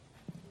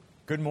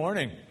Good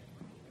morning.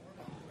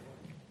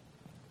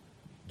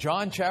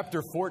 John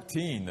chapter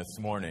 14 this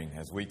morning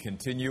as we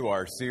continue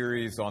our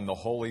series on the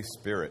Holy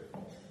Spirit.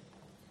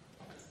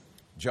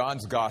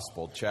 John's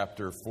Gospel,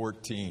 chapter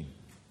 14.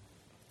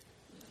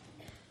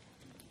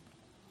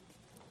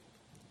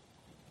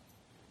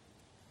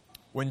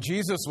 When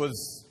Jesus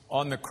was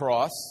on the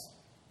cross,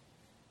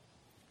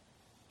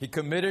 he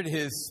committed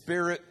his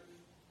spirit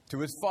to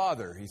his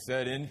Father. He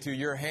said, "Into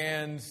your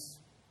hands,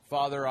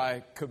 Father,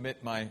 I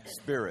commit my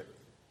spirit."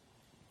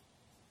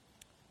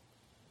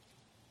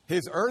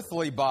 His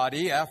earthly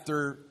body,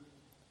 after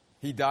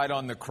he died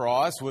on the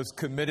cross, was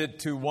committed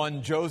to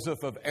one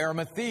Joseph of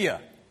Arimathea,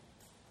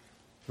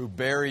 who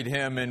buried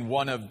him in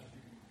one of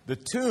the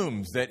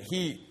tombs that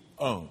he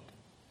owned.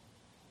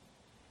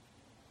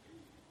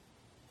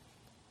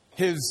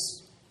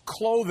 His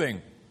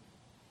clothing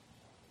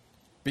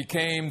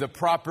became the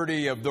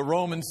property of the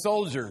Roman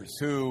soldiers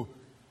who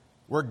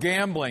were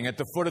gambling at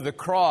the foot of the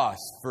cross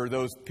for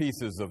those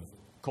pieces of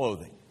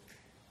clothing.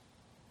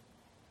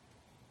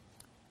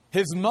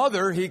 His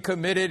mother he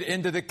committed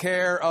into the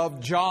care of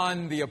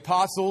John the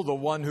Apostle, the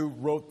one who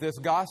wrote this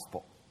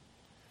gospel.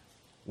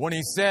 When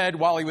he said,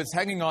 while he was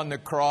hanging on the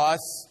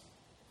cross,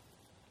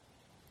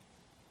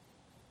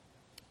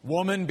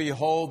 "Woman,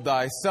 behold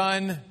thy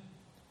son.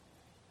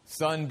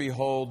 Son,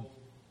 behold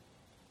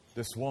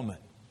this woman."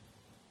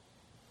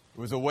 It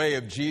was a way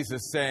of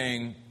Jesus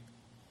saying,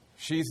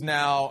 she's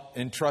now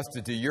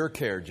entrusted to your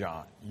care,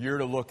 John. You're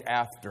to look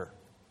after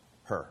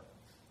her.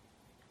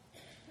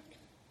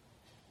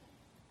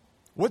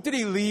 What did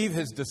he leave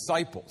his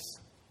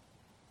disciples?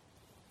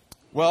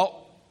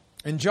 Well,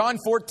 in John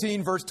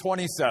 14, verse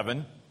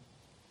 27,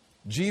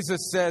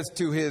 Jesus says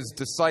to his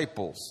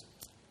disciples,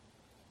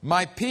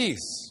 "My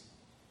peace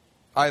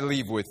I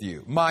leave with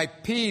you. My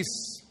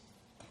peace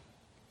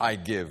I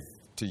give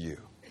to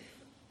you."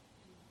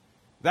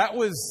 That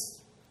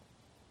was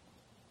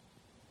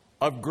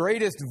of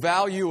greatest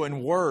value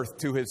and worth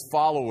to his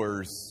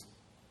followers,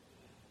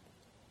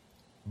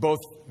 both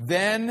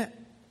then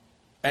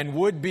and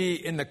would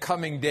be in the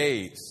coming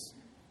days.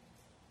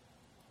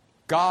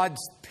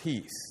 God's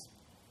peace.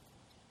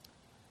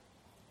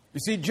 You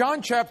see,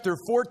 John chapter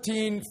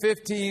 14,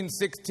 15,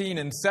 16,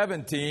 and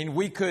 17,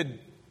 we could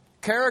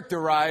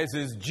characterize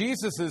as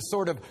Jesus'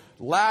 sort of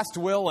last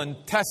will and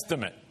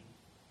testament.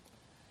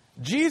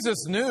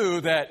 Jesus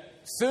knew that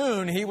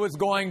soon he was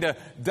going to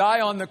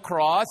die on the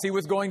cross. He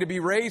was going to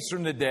be raised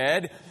from the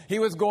dead. He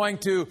was going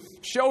to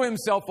show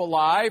himself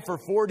alive for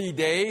 40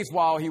 days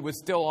while he was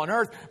still on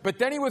earth. But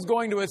then he was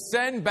going to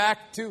ascend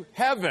back to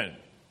heaven.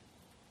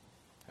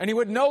 And he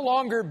would no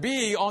longer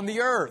be on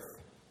the earth.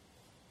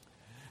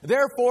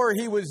 Therefore,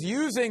 he was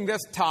using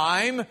this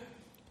time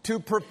to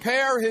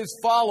prepare his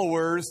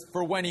followers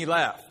for when he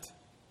left.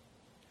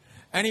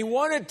 And he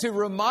wanted to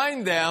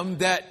remind them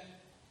that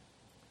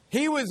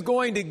he was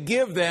going to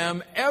give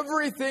them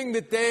everything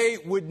that they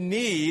would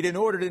need in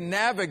order to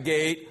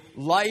navigate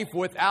life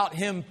without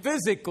him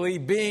physically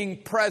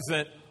being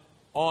present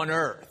on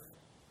earth.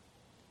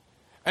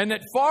 And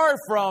that far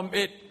from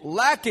it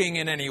lacking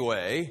in any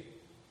way,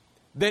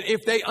 that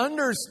if they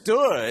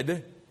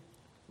understood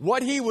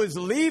what he was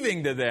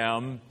leaving to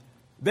them,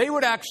 they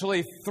would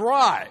actually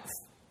thrive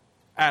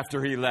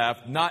after he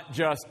left, not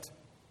just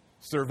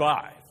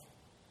survive.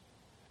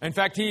 In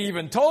fact, he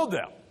even told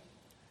them,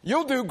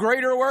 "You'll do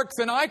greater works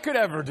than I could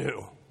ever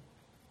do,"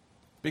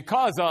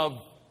 because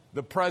of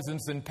the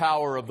presence and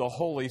power of the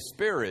Holy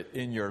Spirit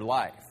in your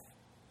life.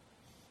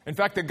 In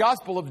fact, the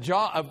Gospel of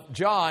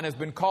John has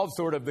been called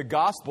sort of the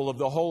Gospel of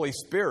the Holy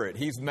Spirit.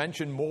 He's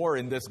mentioned more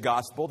in this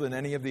Gospel than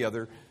any of the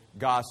other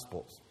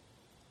Gospels.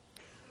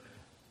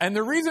 And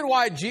the reason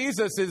why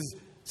Jesus is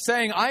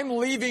saying, "I'm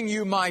leaving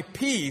you my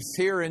peace,"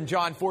 here in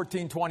John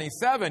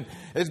 14:27,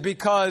 is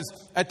because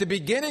at the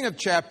beginning of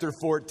chapter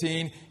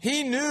 14,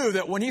 he knew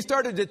that when he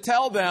started to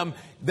tell them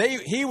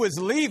he was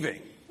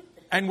leaving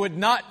and would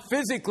not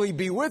physically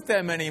be with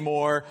them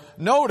anymore,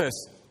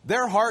 notice,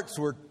 their hearts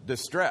were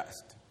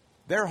distressed.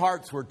 Their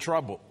hearts were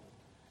troubled.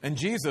 And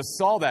Jesus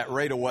saw that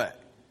right away.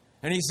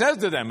 And he says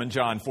to them in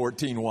John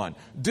 14:1,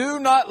 "Do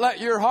not let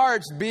your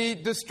hearts be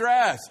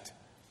distressed.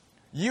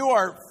 You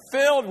are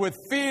filled with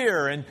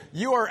fear and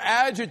you are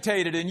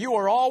agitated and you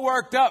are all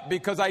worked up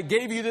because I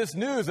gave you this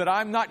news that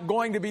I'm not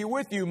going to be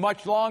with you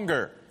much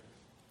longer."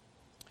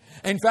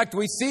 In fact,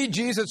 we see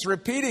Jesus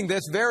repeating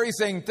this very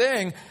same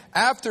thing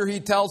after he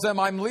tells them,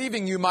 "I'm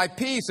leaving you my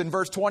peace," in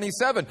verse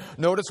 27.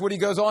 Notice what he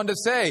goes on to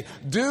say.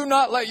 "Do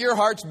not let your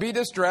hearts be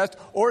distressed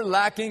or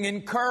lacking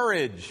in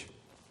courage."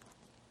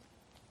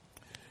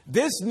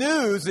 This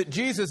news that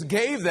Jesus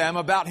gave them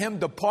about him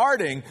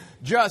departing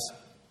just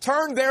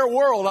turned their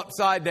world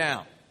upside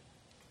down.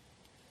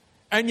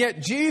 And yet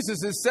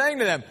Jesus is saying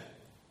to them,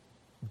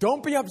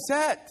 don't be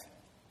upset.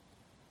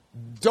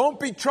 Don't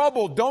be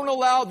troubled. Don't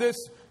allow this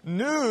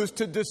news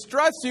to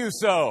distress you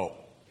so.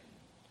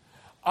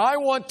 I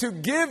want to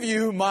give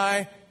you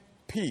my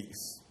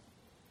peace.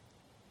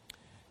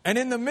 And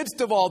in the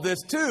midst of all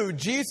this too,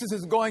 Jesus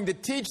is going to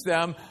teach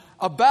them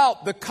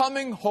about the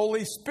coming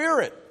Holy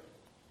Spirit.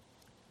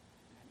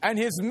 and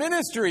His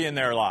ministry in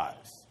their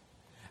lives,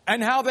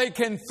 and how they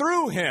can,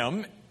 through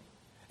Him,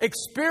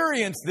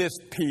 experience this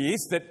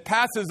peace that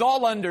passes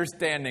all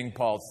understanding,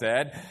 Paul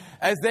said,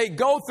 as they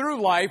go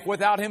through life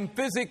without Him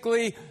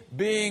physically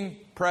being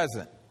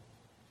present.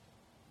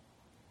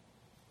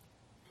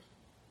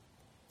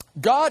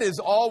 God is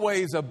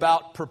always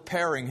about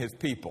preparing His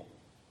people,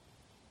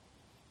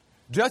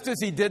 just as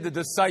He did the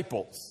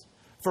disciples,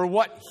 for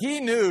what He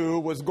knew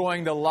was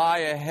going to lie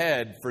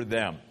ahead for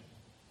them.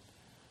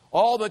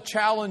 All the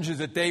challenges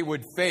that they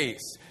would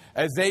face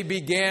as they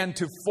began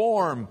to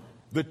form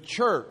the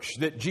church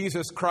that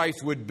Jesus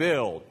Christ would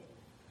build,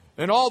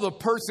 and all the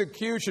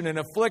persecution and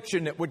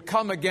affliction that would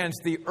come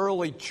against the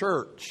early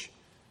church,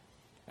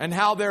 and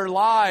how their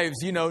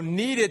lives,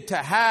 needed to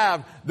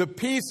have the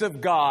peace of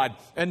God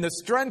and the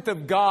strength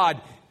of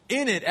God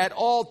in it at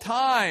all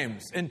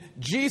times. And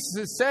Jesus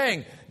is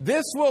saying,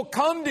 this will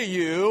come to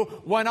you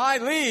when I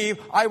leave.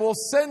 I will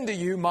send to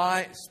you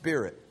my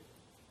Spirit.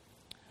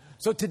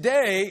 So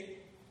today,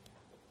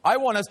 I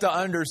want us to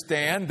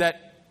understand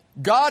that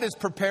God is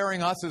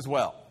preparing us as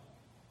well.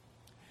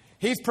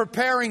 He's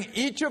preparing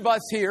each of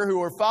us here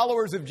who are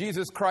followers of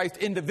Jesus Christ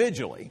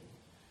individually,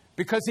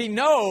 because He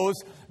knows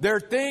there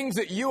are things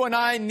that you and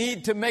I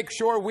need to make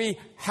sure we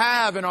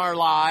have in our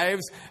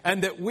lives,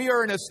 and that we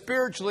are in a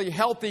spiritually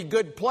healthy,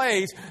 good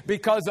place,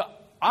 because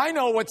I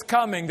know what's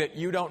coming that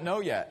you don't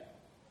know yet.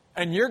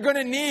 And you're going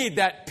to need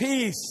that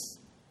peace,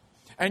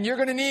 and you're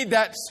going to need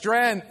that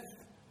strength,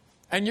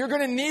 and you're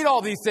going to need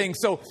all these things.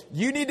 So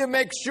you need to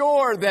make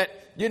sure that,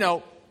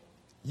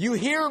 you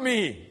hear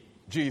me,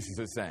 Jesus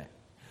is saying.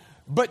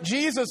 But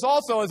Jesus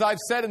also, as I've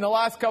said in the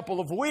last couple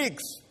of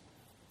weeks,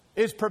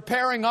 is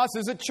preparing us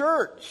as a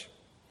church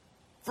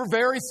for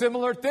very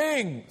similar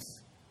things.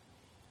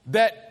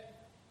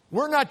 That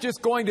we're not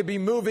just going to be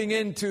moving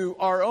into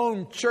our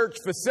own church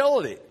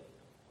facility,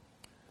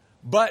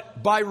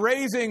 but by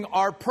raising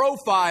our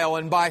profile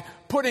and by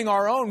putting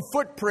our own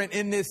footprint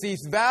in this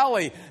East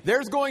Valley,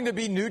 there's going to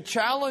be new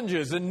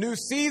challenges and new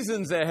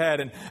seasons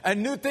ahead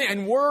and new things.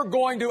 And we're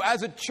going to,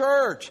 as a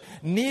church,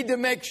 need to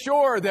make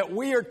sure that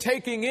we are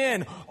taking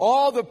in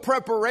all the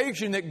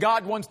preparation that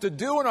God wants to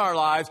do in our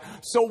lives.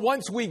 So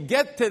once we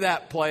get to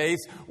that place,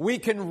 we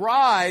can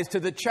rise to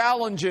the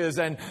challenges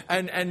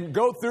and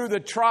go through the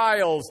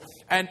trials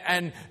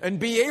and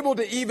be able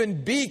to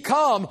even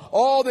become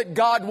all that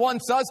God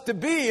wants us to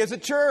be as a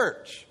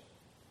church.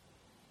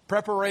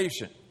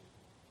 Preparation.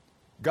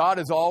 God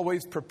is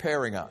always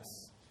preparing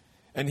us.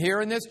 And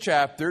here in this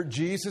chapter,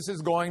 Jesus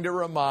is going to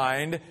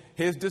remind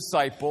His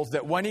disciples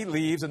that when He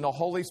leaves and the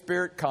Holy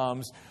Spirit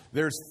comes,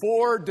 there's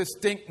 4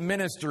 distinct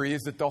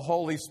ministries that the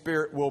Holy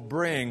Spirit will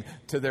bring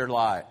to their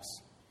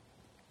lives.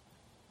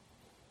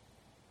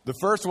 The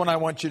first one I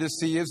want you to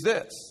see is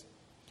this.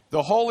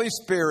 The Holy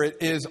Spirit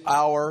is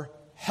our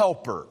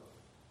helper,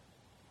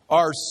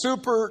 our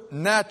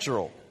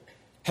supernatural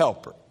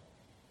helper.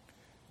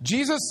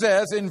 Jesus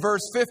says in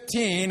verse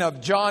 15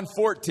 of John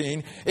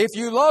 14, if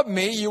you love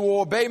me, you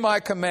will obey my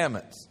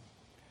commandments.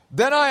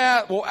 Then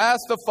I will ask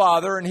the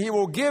Father, and He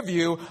will give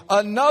you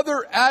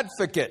another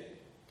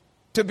advocate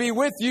to be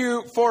with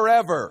you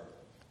forever.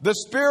 The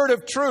Spirit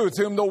of truth,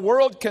 whom the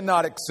world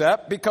cannot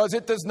accept, because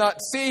it does not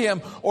see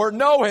Him or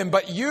know Him,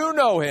 but you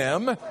know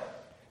Him,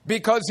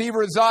 because He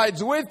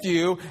resides with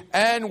you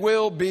and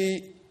will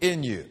be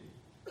in you.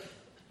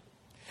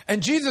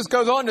 And Jesus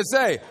goes on to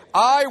say,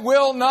 I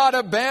will not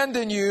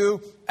abandon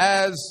you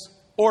as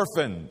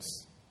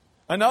orphans.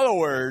 In other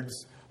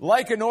words,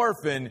 like an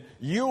orphan,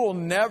 you will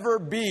never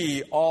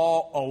be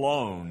all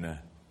alone.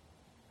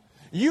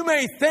 You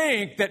may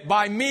think that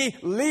by me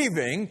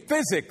leaving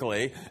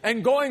physically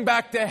and going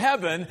back to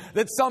heaven,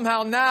 that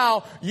somehow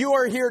now you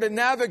are here to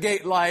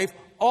navigate life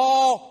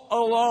all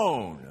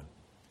alone,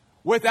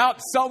 without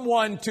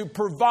someone to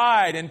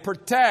provide and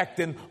protect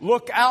and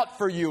look out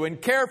for you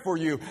and care for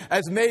you,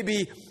 as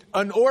maybe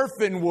an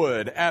orphan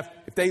would if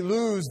they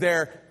lose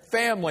their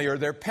family or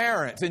their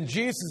parents. And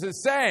Jesus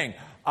is saying,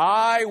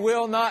 I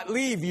will not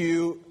leave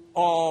you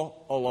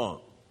all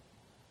alone.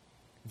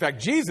 In fact,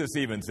 Jesus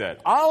even said,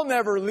 I'll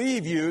never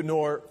leave you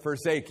nor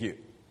forsake you.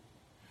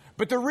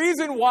 But the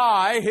reason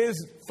why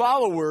His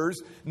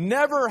followers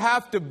never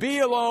have to be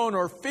alone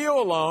or feel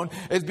alone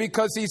is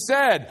because He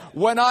said,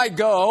 when I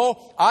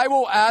go, I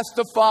will ask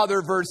the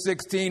Father, verse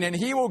 16, and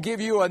He will give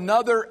you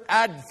another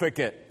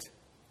advocate.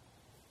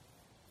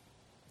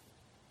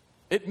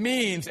 It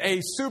means a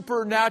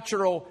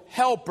supernatural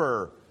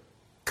helper,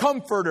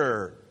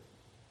 comforter,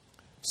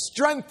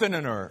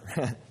 strengthener.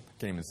 Can't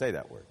even say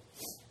that word.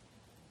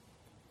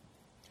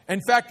 In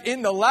fact,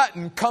 in the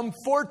Latin,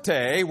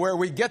 comforte, where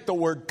we get the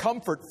word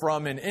comfort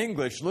from in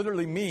English,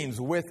 literally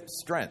means with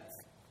strength.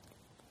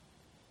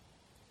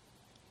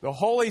 The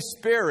Holy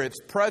Spirit's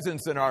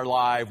presence in our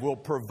life will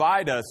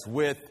provide us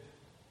with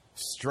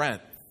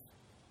strength.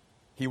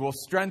 He will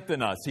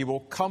strengthen us. He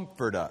will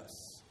comfort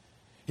us.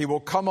 He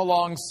will come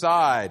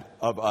alongside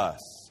of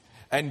us.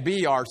 and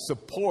be our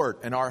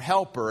support and our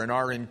helper and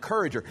our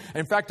encourager.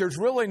 In fact, there's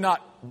really not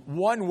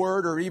one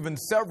word or even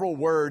several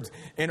words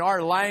in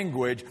our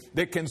language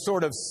that can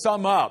sort of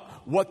sum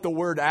up what the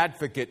word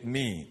advocate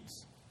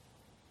means.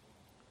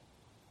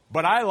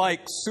 But I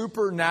like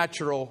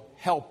supernatural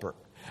helper.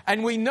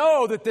 And we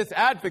know that this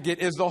advocate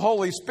is the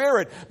Holy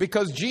Spirit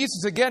because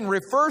Jesus again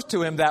refers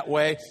to him that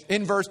way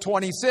in verse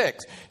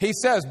 26. He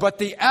says, but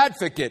the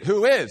advocate,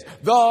 who is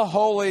the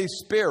Holy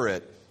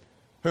Spirit,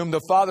 whom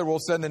the Father will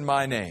send in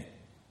my name.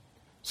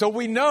 So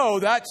we know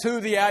that's who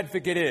the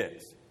advocate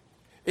is.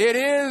 It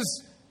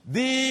is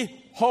the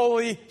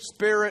Holy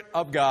Spirit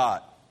of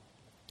God.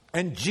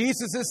 And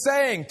Jesus is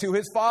saying to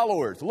his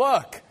followers,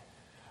 look,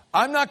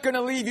 I'm not going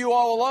to leave you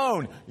all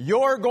alone.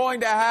 You're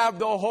going to have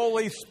the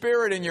Holy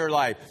Spirit in your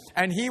life.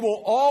 And He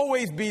will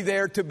always be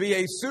there to be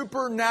a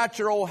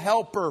supernatural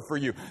helper for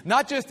you.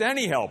 Not just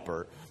any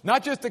helper.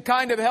 Not just the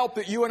kind of help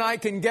that you and I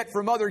can get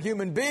from other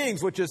human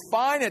beings, which is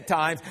fine at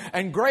times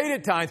and great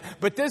at times.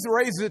 But this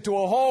raises it to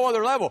a whole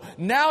other level.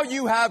 Now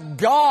you have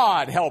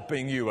God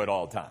helping you at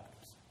all times.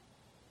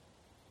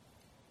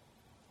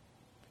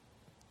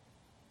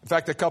 In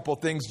fact, a couple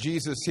things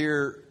Jesus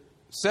here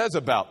says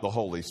about the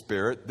Holy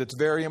Spirit that's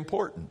very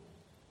important.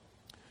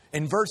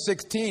 In verse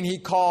 16, he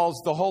calls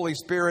the Holy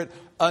Spirit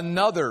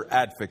another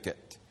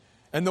advocate.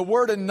 And the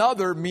word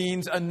another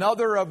means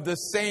another of the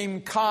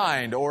same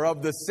kind or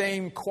of the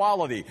same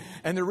quality.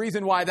 And the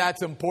reason why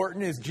that's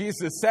important is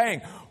Jesus is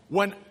saying,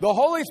 when the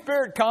Holy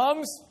Spirit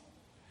comes,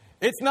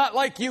 it's not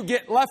like you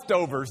get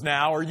leftovers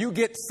now or you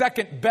get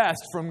second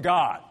best from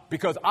God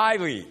because I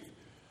leave.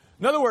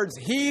 In other words,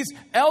 He's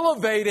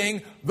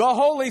elevating the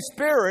Holy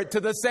Spirit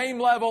to the same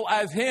level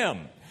as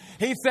Him.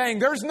 He's saying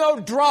there's no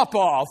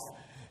drop-off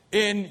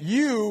in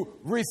you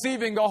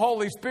receiving the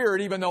Holy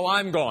Spirit even though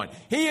I'm gone.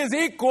 He is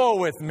equal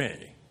with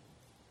me.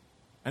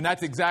 And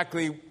that's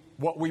exactly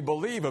what we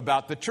believe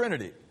about the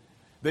Trinity.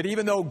 That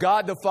even though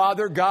God the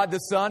Father, God the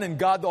Son, and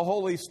God the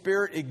Holy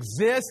Spirit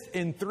exist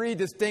in three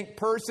distinct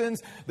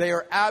persons, they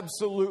are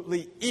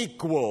absolutely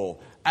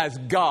equal as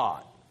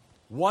God.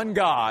 One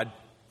God,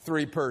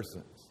 three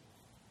persons.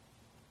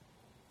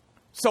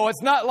 So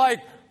it's not like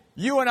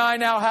you and I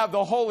now have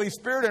the Holy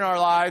Spirit in our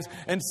lives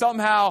and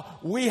somehow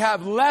we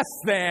have less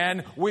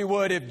than we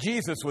would if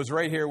Jesus was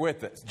right here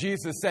with us.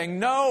 Jesus is saying,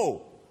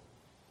 no,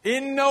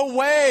 in no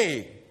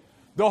way.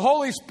 The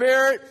Holy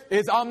Spirit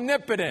is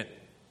omnipotent,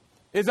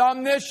 is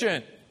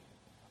omniscient.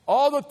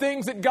 All the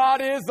things that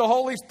God is, the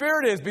Holy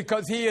Spirit is,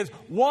 because He is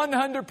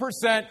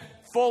 100%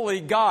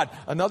 fully God.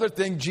 Another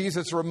thing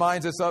Jesus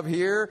reminds us of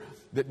here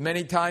that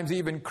many times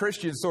even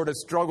Christians sort of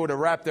struggle to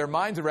wrap their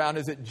minds around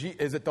is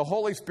that the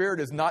Holy Spirit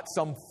is not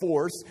some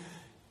force.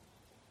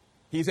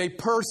 He's a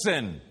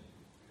person.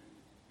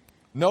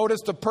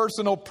 Notice the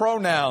personal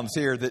pronouns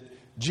here that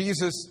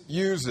Jesus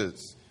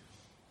uses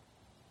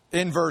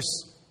in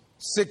verse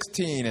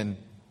 16 and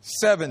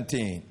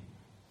 17.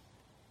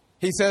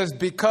 He says,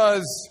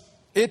 because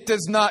it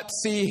does not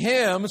see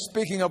Him,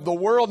 speaking of the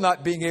world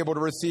not being able to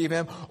receive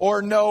Him,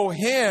 or know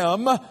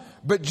Him.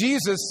 But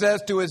Jesus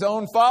says to His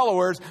own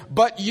followers,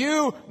 but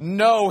you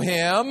know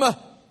Him.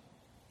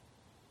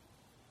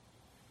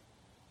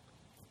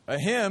 A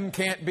him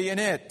can't be an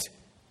it.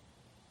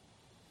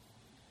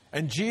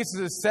 And Jesus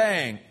is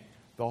saying,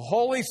 the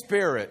Holy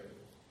Spirit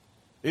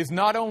is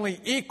not only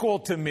equal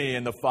to me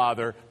and the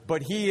Father,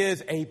 but He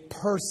is a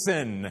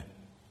person.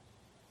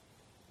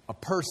 A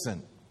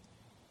person.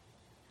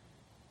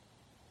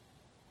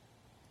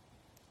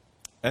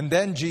 And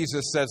then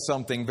Jesus says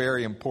something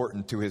very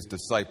important to His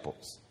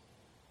disciples.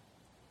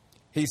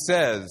 He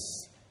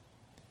says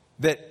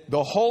that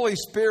the Holy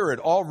Spirit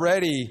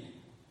already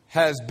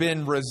has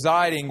been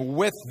residing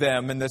with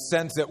them in the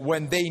sense that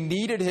when they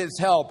needed His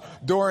help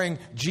during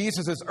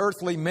Jesus'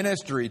 earthly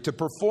ministry to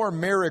perform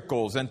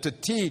miracles and to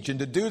teach and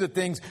to do the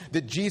things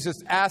that Jesus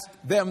asked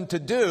them to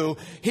do,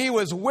 He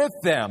was with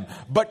them.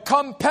 But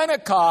come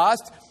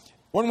Pentecost,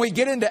 when we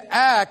get into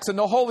Acts and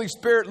the Holy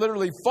Spirit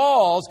literally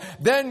falls,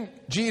 then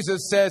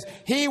Jesus says,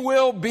 He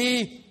will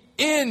be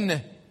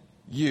in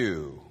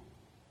you.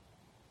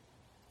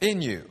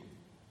 In you.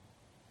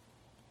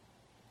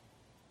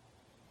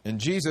 And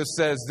Jesus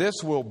says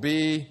this will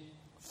be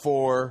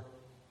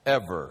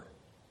forever.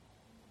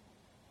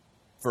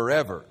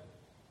 Forever.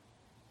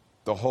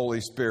 The Holy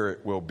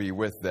Spirit will be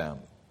with them.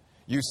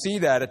 You see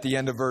that at the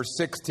end of verse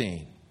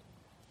 16.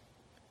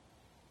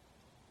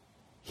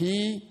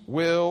 He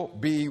will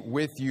be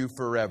with you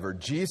forever.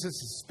 Jesus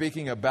is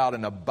speaking about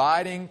an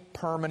abiding,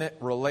 permanent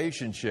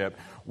relationship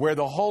where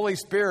the Holy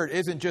Spirit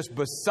isn't just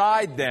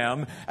beside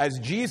them as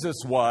Jesus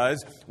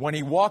was when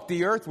He walked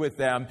the earth with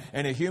them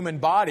in a human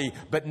body,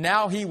 but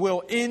now He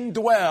will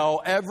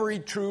indwell every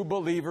true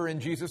believer in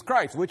Jesus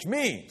Christ, which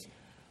means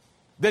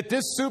that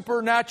this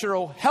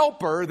supernatural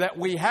helper that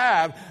we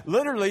have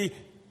literally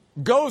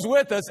goes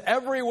with us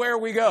everywhere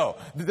we go.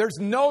 There's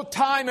no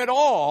time at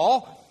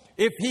all,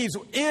 if He's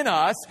in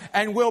us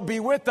and will be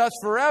with us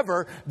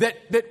forever,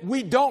 that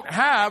we don't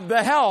have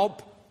the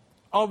help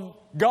of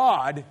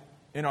God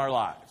in our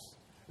lives.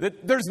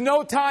 That there's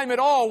no time at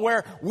all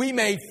where we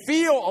may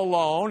feel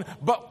alone,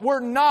 but we're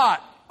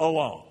not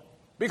alone.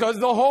 Because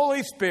the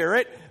Holy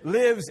Spirit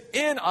lives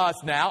in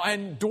us now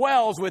and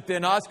dwells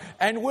within us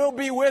and will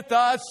be with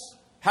us,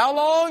 how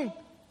long?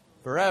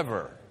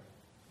 Forever.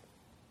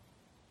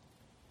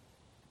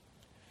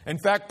 In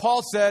fact,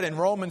 Paul said in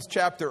Romans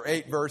chapter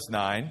 8, verse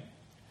 9,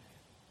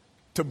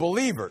 to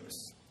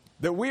believers,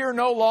 that we are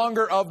no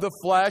longer of the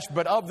flesh,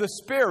 but of the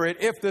Spirit,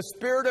 if the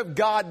Spirit of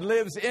God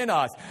lives in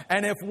us.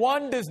 And if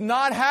one does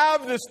not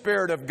have the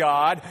Spirit of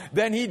God,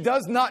 then he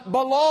does not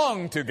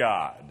belong to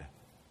God.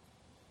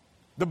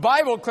 The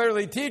Bible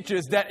clearly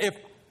teaches that if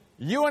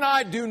you and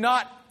I do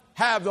not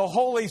have the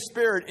Holy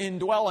Spirit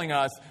indwelling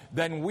us,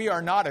 then we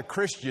are not a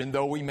Christian,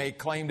 though we may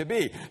claim to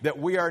be. That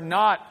we are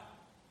not,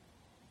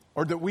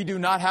 or that we do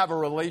not have a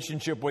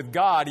relationship with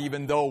God,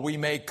 even though we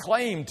may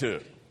claim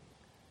to.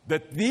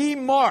 That the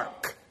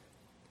mark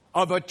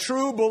of a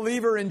true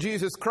believer in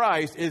Jesus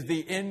Christ is the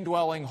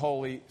indwelling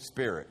Holy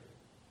Spirit.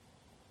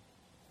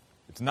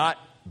 It's not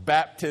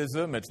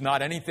baptism. It's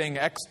not anything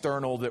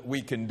external that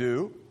we can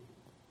do.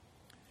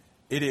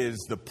 It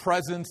is the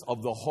presence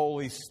of the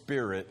Holy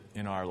Spirit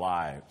in our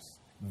lives.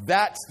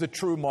 That's the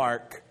true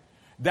mark.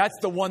 That's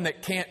the one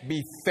that can't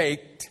be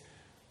faked.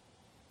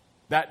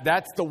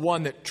 That's the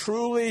one that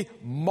truly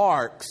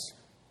marks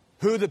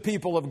who the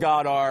people of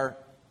God are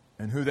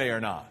and who they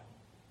are not.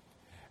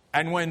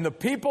 And when the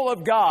people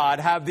of God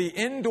have the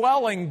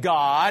indwelling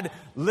God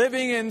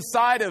living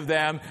inside of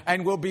them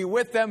and will be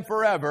with them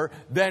forever,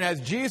 then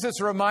as Jesus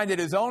reminded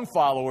his own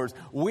followers,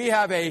 we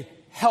have a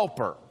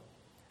helper.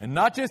 And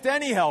not just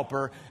any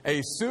helper,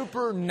 a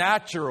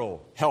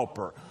supernatural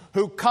helper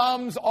who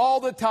comes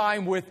all the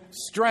time with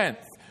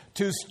strength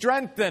to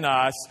strengthen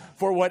us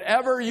for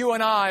whatever you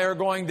and I are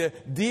going to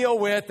deal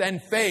with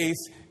and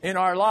face in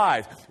our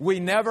lives. We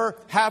never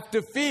have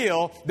to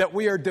feel that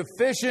we are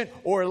deficient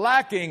or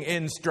lacking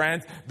in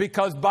strength,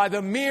 because by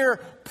the mere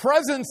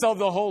presence of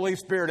the Holy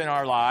Spirit in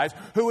our lives,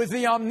 who is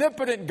the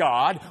omnipotent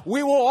God,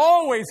 we will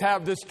always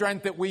have the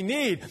strength that we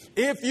need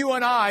if you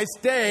and I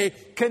stay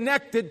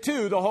connected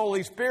to the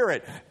Holy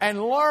Spirit and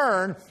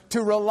learn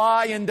to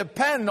rely and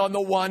depend on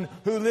the one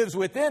who lives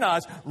within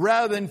us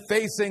rather than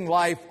facing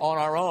life on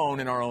our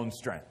own in our own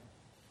strength.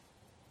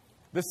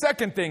 The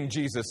second thing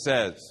Jesus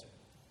says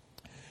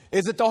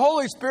is that the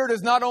Holy Spirit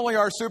is not only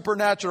our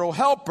supernatural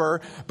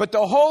helper, but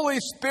the Holy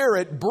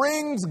Spirit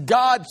brings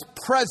God's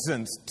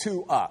presence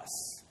to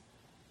us.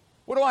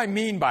 What do I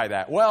mean by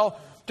that? Well,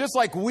 just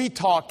like we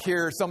talk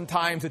here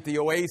sometimes at the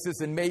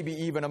Oasis and maybe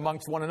even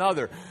amongst one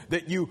another,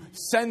 that you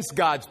sense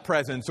God's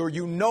presence or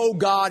you know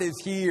God is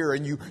here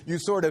and you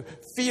sort of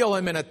feel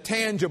Him in a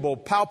tangible,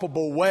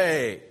 palpable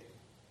way.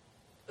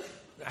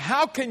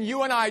 How can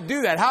you and I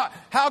do that?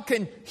 How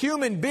can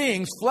human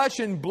beings, flesh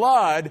and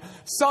blood,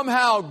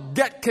 somehow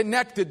get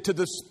connected to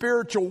the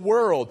spiritual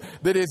world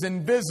that is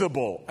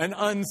invisible and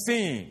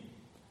unseen?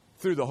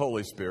 Through the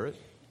Holy Spirit.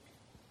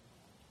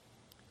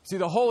 See,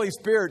 the Holy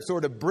Spirit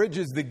sort of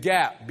bridges the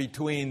gap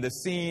between the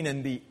seen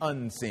and the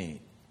unseen.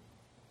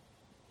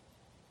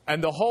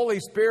 And the Holy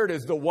Spirit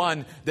is the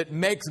one that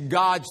makes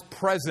God's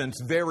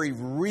presence very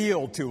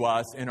real to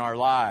us in our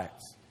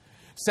lives.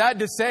 Sad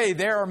to say,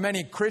 there are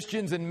many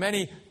Christians and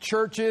many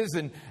churches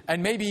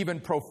and maybe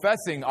even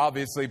professing,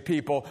 obviously,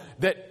 people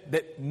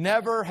that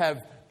never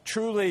have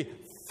truly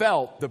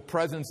felt the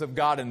presence of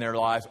God in their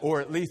lives, or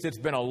at least it's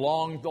been a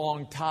long,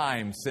 long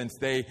time since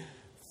they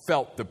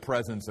felt the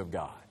presence of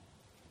God.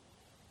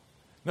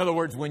 In other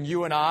words, when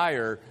you and I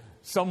or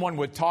someone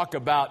would talk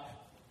about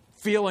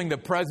feeling the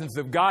presence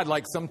of God,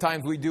 like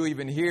sometimes we do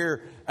even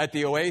here at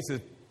the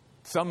Oasis,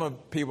 some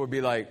of people would be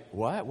like,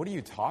 what? What are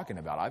you talking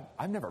about?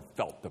 I've never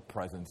felt the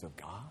presence of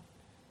God.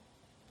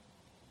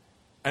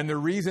 And the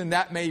reason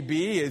that may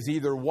be is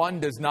either one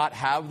does not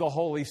have the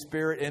Holy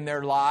Spirit in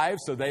their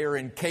lives, so they are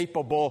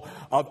incapable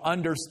of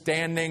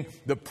understanding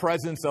the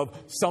presence of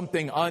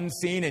something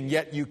unseen and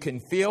yet you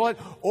can feel it,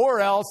 or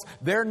else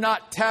they're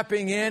not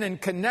tapping in and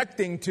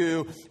connecting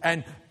to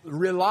and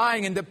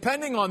relying and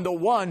depending on the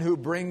one who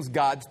brings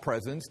God's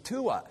presence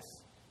to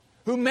us,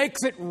 who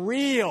makes it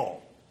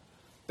real.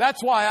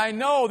 That's why I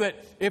know that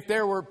if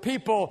there were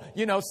people,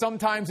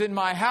 sometimes in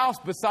my house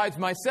besides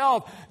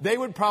myself, they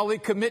would probably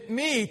commit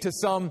me to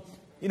some,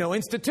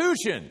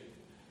 institution.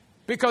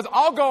 Because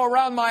I'll go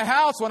around my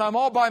house when I'm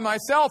all by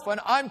myself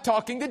and I'm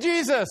talking to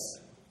Jesus.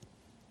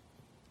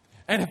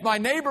 And if my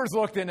neighbors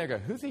looked in, they go,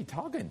 who's he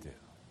talking to?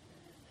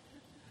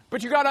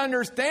 But you got to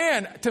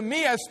understand, to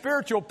me as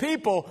spiritual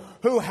people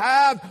who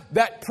have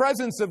that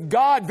presence of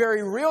God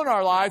very real in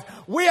our lives,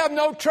 we have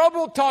no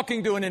trouble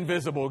talking to an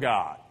invisible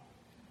God.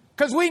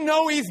 Because we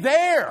know He's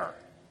there.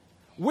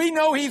 We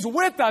know He's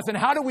with us. And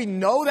how do we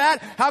know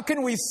that? How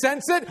can we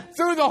sense it?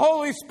 Through the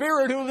Holy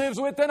Spirit who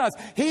lives within us.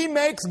 He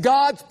makes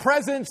God's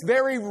presence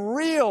very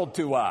real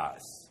to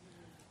us.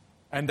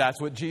 And that's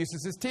what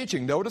Jesus is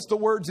teaching. Notice the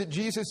words that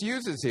Jesus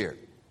uses here.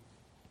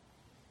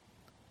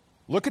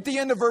 Look at the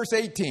end of verse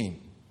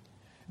 18.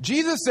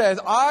 Jesus says,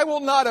 I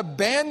will not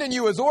abandon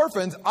you as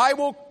orphans. I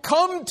will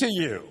come to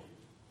you.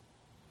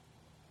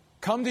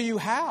 Come to you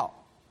how?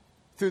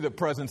 through the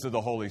presence of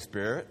the Holy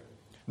Spirit.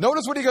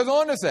 Notice what he goes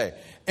on to say.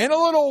 In a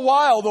little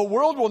while, the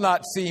world will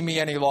not see me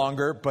any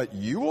longer, but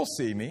you will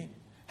see me.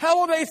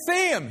 How will they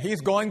see him? He's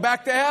going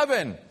back to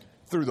heaven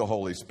through the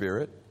Holy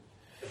Spirit.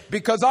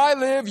 Because I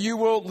live, you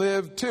will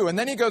live too. And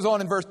then he goes on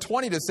in verse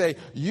 20 to say,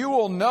 you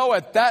will know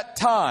at that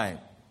time.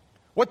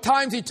 What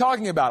time's he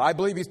talking about? I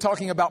believe he's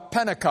talking about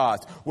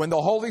Pentecost, when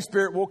the Holy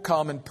Spirit will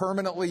come and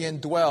permanently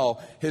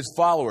indwell his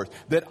followers.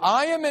 That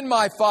I am in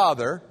my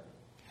Father,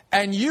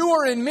 and you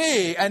are in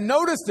me. And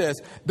notice this,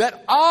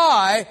 that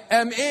I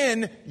am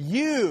in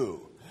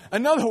you.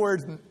 In other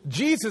words,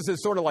 Jesus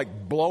is sort of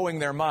like blowing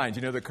their minds.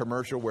 You know the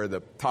commercial where the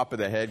top of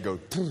the head goes...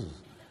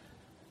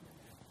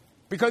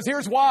 Because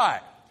here's why.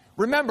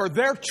 Remember,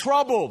 they're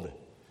troubled.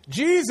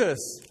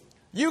 Jesus,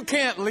 you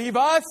can't leave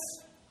us.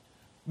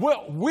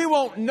 We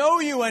won't know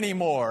you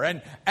anymore.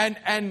 And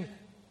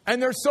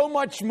there's so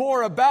much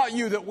more about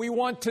you that we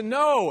want to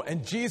know.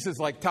 And Jesus,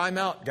 like, time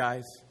out,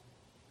 guys.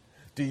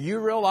 Do you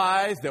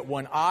realize that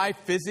when I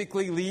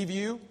physically leave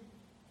you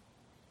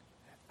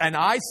and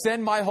I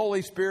send my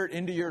Holy Spirit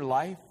into your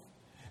life,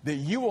 that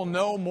you will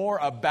know more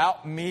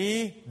about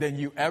me than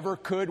you ever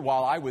could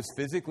while I was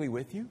physically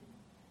with you?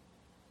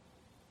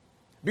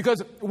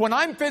 Because when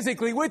I'm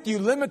physically with you,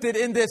 limited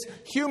in this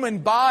human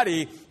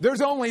body,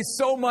 there's only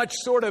so much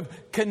sort of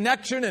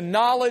connection and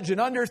knowledge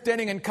and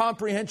understanding and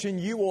comprehension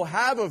you will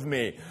have of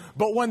me.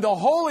 But when the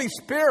Holy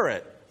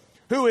Spirit,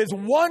 who is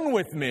one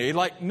with me,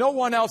 like no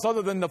one else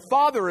other than the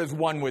Father is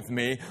one with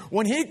me,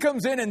 when He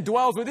comes in and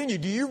dwells within you,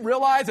 do you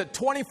realize that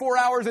 24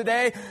 hours a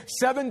day,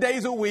 7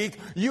 days a week,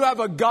 you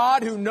have a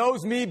God who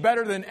knows me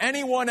better than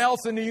anyone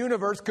else in the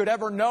universe could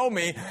ever know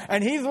me,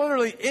 and He's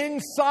literally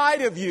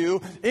inside of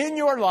you, in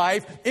your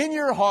life, in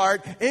your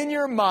heart, in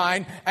your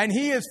mind, and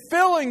He is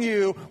filling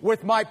you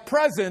with my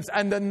presence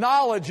and the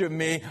knowledge of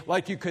me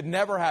like you could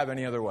never have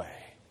any other way.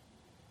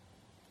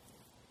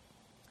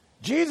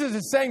 Jesus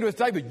is saying to His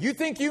disciples, you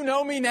think you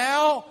know me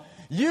now?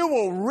 You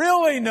will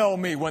really know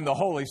me when the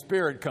Holy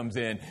Spirit comes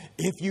in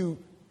if you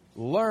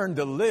learn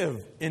to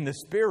live in the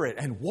Spirit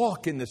and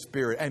walk in the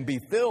Spirit and be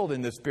filled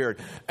in the Spirit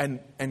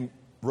and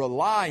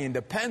rely and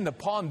depend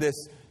upon this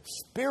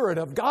Spirit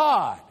of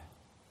God.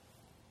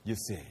 You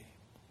see,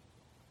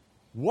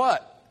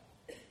 what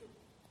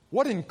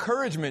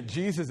encouragement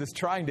Jesus is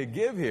trying to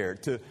give here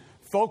to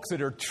folks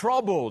that are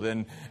troubled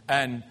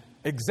and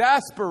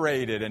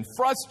exasperated and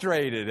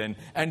frustrated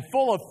and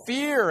full of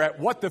fear at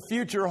what the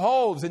future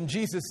holds. And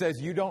Jesus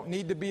says, you don't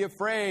need to be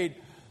afraid.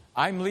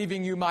 I'm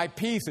leaving you my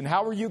peace. And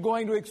how are you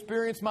going to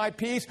experience my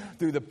peace?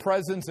 Through the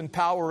presence and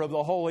power of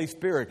the Holy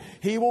Spirit.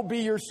 He will be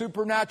your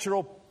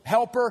supernatural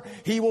helper.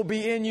 He will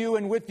be in you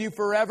and with you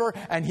forever.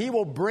 And He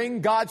will bring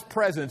God's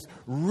presence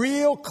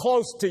real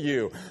close to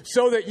you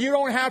so that you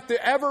don't have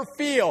to ever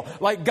feel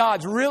like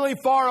God's really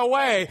far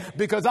away,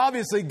 because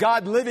obviously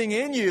God living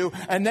in you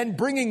and then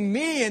bringing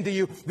me into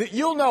you, that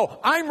you'll know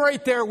I'm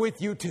right there with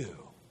you too.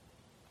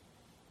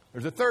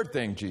 There's a third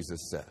thing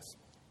Jesus says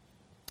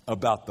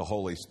about the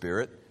Holy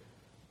Spirit.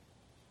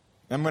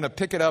 I'm going to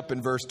pick it up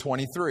in verse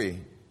 23.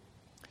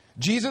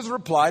 Jesus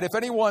replied, if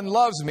anyone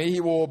loves me, he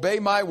will obey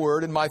my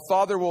word, and my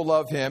Father will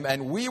love him,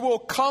 and we will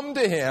come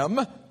to him.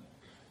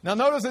 Now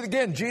notice it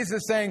again. Jesus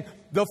is saying,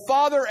 the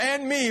Father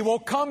and me will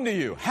come to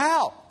you.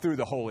 How? Through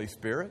the Holy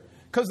Spirit.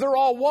 Because they're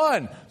all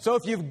one. So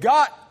if you've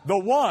got the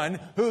one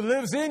who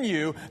lives in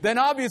you, then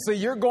obviously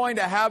you're going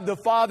to have the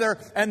Father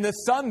and the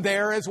Son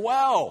there as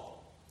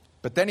well.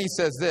 But then He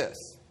says this,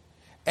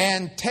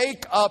 and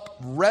take up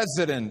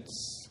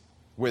residence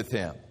with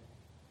him.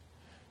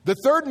 The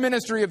third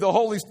ministry of the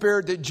Holy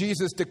Spirit that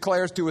Jesus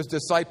declares to His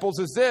disciples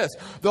is this.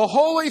 The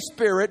Holy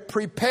Spirit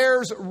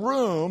prepares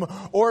room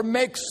or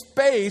makes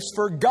space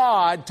for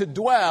God to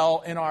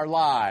dwell in our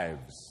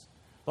lives.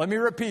 Let me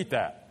repeat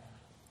that.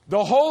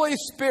 The Holy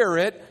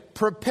Spirit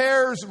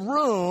prepares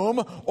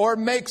room or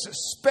makes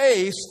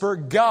space for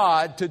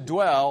God to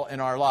dwell in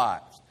our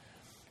lives.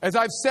 As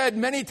I've said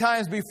many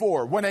times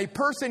before, when a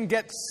person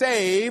gets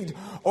saved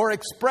or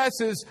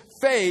expresses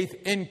faith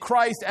in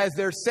Christ as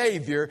their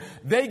Savior,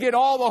 they get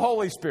all the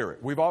Holy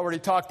Spirit. We've already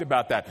talked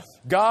about that.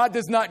 God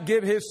does not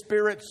give His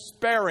Spirit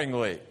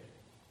sparingly,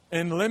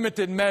 in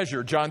limited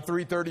measure, John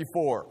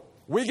 3:34.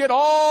 We get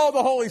all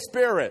the Holy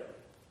Spirit.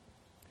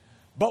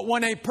 But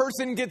when a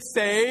person gets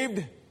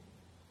saved,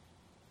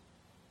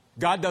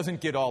 God doesn't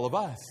get all of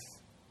us.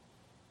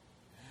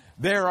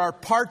 There are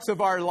parts of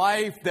our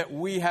life that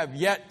we have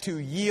yet to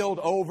yield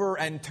over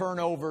and turn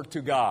over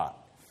to God.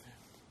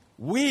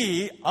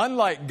 We,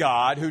 unlike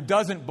God, who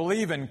doesn't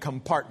believe in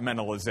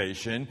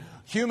compartmentalization,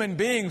 human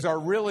beings are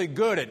really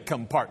good at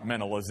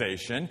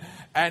compartmentalization.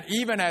 And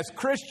even as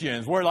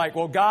Christians, we're like,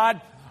 well, God,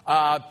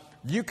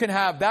 you can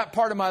have that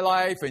part of my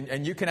life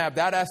and you can have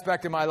that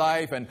aspect of my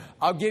life, and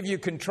I'll give you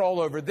control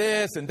over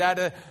this and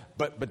that.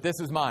 But this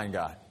is mine,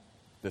 God.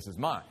 This is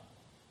mine.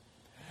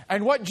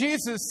 And what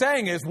Jesus is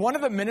saying is one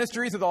of the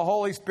ministries of the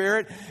Holy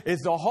Spirit is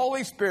the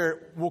Holy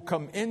Spirit will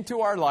come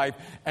into our life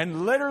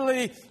and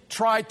literally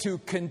try to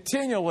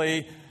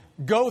continually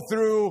go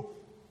through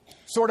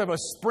sort of a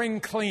spring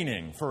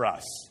cleaning for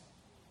us.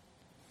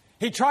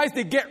 He tries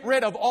to get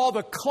rid of all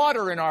the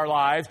clutter in our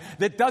lives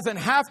that doesn't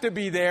have to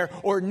be there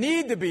or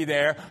need to be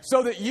there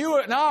so that you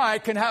and I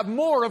can have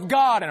more of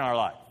God in our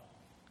life.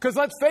 Because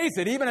let's face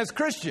it, even as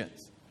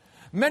Christians,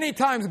 many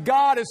times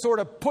God is sort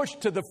of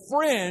pushed to the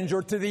fringe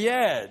or to the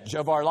edge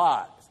of our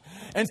lives.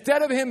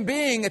 Instead of Him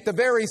being at the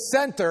very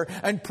center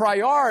and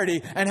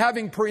priority and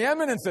having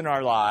preeminence in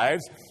our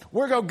lives,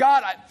 we go,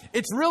 God,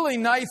 it's really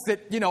nice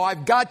that,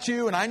 I've got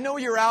you and I know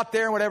you're out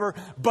there and whatever,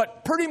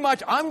 but pretty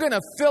much I'm going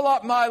to fill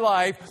up my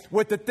life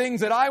with the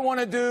things that I want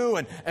to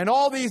do and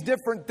all these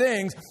different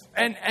things.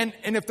 And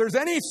if there's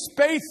any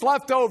space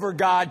left over,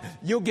 God,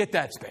 you'll get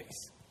that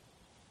space.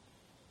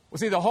 Well,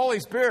 see, the Holy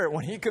Spirit,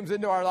 when He comes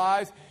into our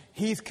lives,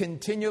 He's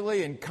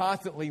continually and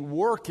constantly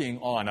working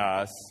on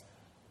us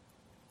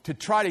to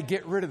try to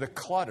get rid of the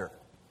clutter.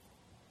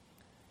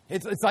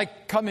 It's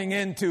like coming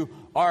into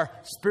our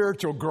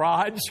spiritual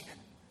garage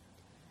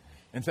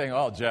and saying,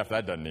 oh, Jeff,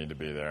 that doesn't need to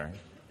be there.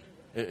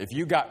 If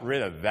you got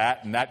rid of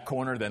that in that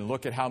corner, then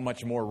look at how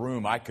much more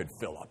room I could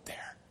fill up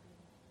there.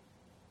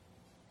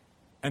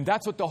 And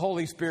that's what the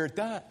Holy Spirit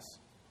does.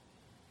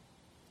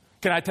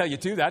 Can I tell you,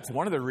 too, that's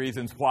one of the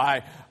reasons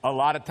why a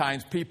lot of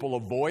times people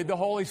avoid the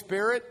Holy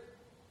Spirit.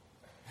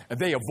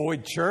 They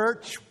avoid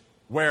church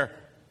where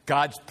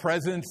God's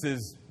presence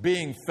is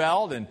being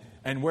felt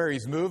and where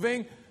He's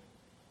moving,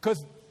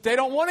 because they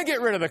don't want to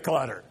get rid of the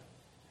clutter.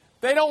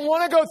 They don't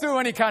want to go through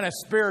any kind of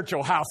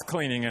spiritual house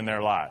cleaning in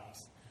their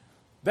lives.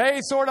 They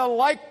sort of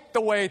like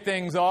the way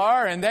things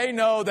are, and they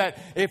know that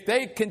if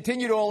they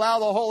continue to allow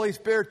the Holy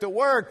Spirit to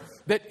work,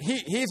 that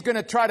He's going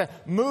to try to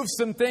move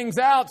some things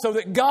out so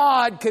that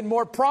God can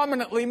more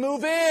prominently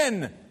move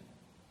in.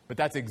 But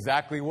that's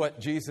exactly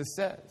what Jesus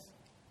says.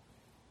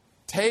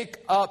 Take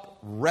up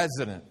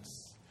residence.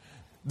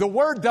 The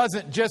word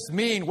doesn't just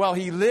mean, well,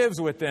 He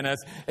lives within us.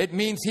 It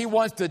means He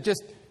wants to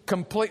just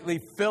completely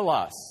fill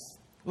us.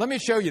 Let me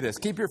show you this.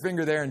 Keep your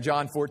finger there in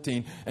John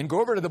 14 and go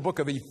over to the book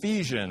of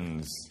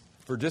Ephesians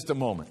for just a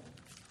moment.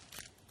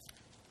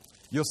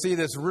 You'll see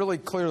this really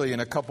clearly in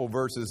a couple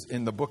verses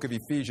in the book of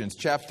Ephesians,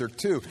 chapter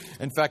 2.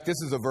 In fact,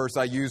 this is a verse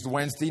I used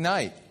Wednesday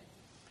night.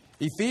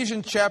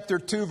 Ephesians chapter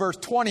 2, verse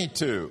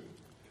 22.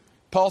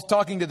 Paul's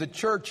talking to the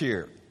church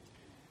here.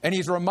 And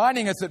he's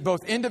reminding us that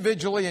both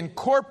individually and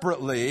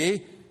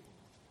corporately,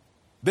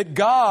 that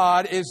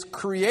God is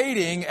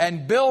creating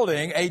and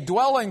building a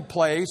dwelling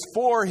place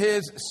for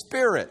His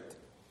Spirit.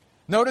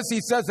 Notice he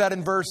says that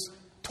in verse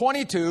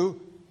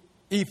 22,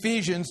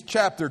 Ephesians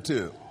chapter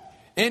 2.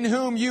 In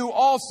whom you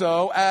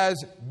also,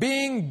 as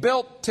being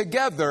built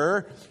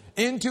together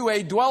into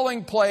a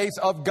dwelling place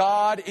of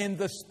God in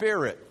the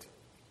Spirit.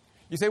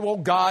 You say, well,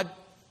 God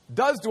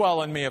does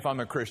dwell in me if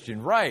I'm a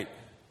Christian. Right.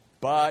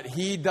 But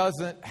He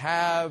doesn't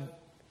have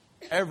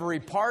every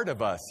part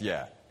of us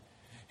yet.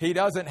 He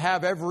doesn't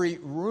have every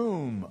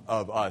room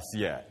of us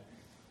yet.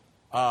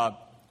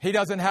 He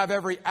doesn't have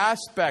every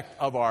aspect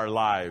of our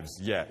lives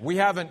yet. We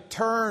haven't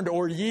turned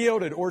or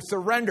yielded or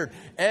surrendered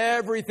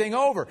everything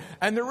over.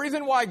 And the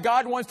reason why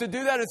God wants to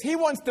do that is He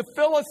wants to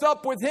fill us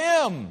up with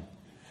Him.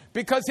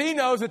 Because He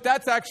knows that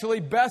that's actually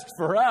best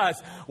for us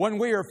when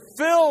we are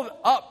filled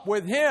up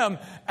with Him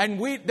and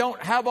we don't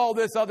have all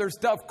this other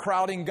stuff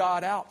crowding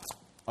God out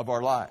of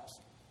our lives.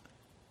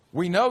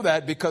 We know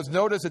that because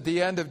notice at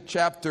the end of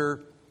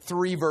chapter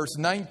 3, verse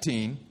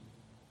 19,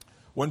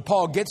 when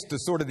Paul gets to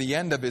sort of the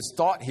end of his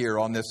thought here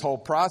on this whole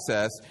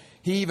process,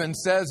 he even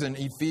says in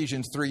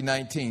Ephesians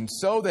 3:19,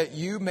 so that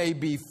you may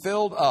be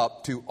filled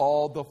up to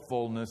all the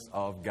fullness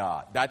of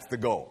God. That's the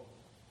goal.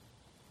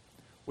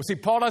 Well, see,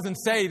 Paul doesn't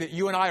say that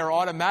you and I are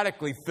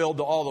automatically filled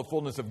to all the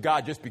fullness of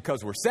God just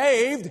because we're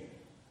saved.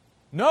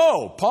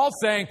 No, Paul's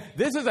saying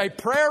this is a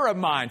prayer of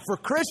mine for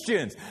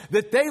Christians,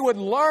 that they would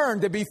learn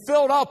to be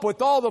filled up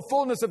with all the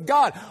fullness of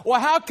God. Well,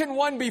 how can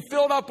one be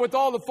filled up with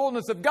all the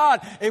fullness of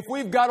God if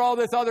we've got all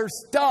this other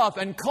stuff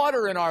and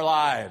clutter in our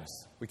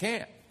lives? We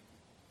can't.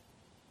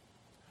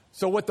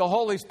 So what the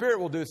Holy Spirit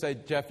will do is say,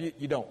 Jeff,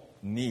 you don't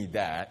need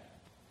that.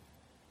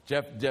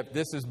 Jeff,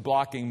 this is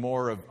blocking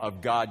more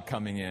of God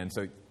coming in.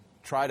 So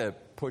try to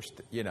push,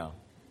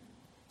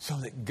 so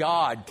that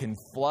God can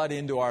flood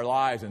into our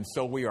lives and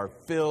so we are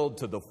filled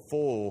to the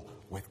full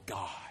with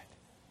God.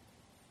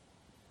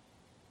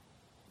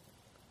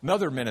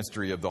 Another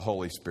ministry of the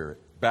Holy Spirit,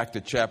 back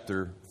to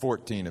chapter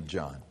 14 of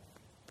John,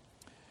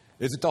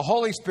 is that the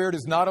Holy Spirit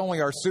is not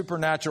only our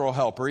supernatural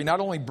helper, He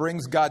not only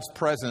brings God's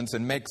presence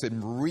and makes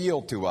Him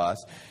real to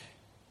us,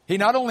 He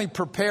not only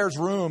prepares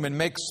room and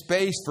makes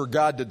space for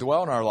God to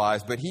dwell in our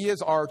lives, but He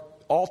is our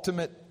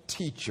ultimate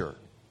teacher.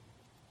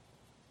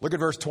 Look at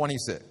verse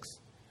 26.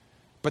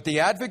 But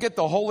the advocate,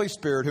 the Holy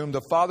Spirit, whom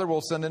the Father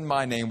will send in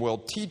my name, will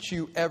teach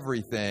you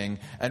everything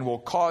and will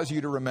cause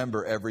you to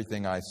remember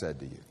everything I said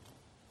to you.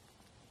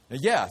 Now,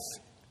 yes,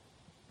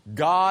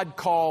 God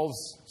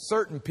calls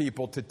certain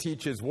people to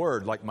teach His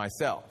word, like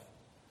myself.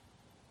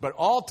 But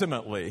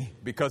ultimately,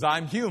 because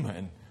I'm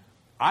human,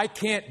 I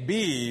can't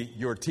be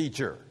your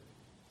teacher.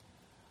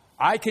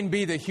 I can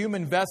be the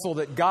human vessel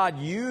that God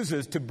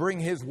uses to bring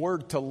His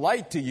Word to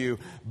light to you,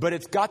 but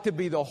it's got to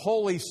be the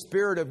Holy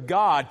Spirit of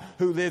God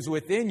who lives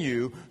within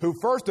you, who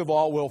first of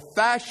all will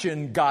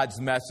fashion God's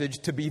message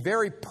to be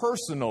very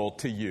personal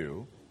to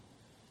you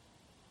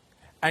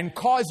and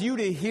cause you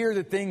to hear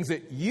the things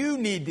that you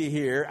need to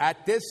hear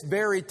at this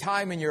very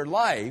time in your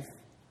life,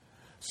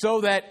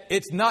 so that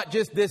it's not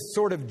just this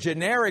sort of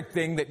generic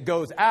thing that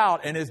goes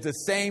out and is the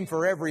same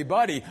for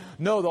everybody.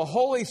 No, the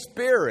Holy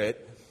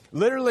Spirit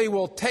literally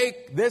will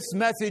take this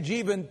message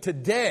even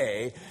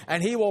today,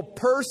 and He will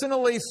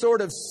personally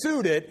sort of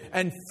suit it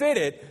and fit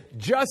it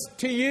just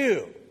to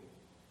you.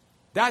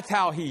 That's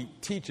how He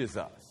teaches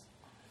us.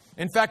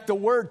 In fact, the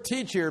word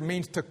teach here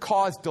means to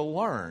cause to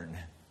learn.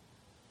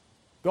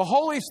 The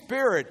Holy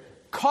Spirit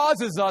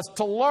causes us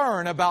to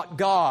learn about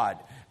God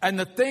and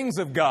the things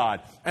of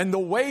God and the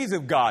ways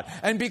of God.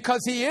 And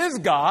because He is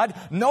God,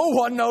 no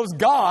one knows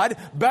God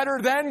better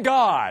than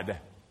God.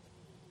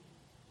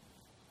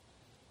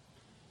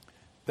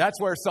 That's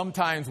where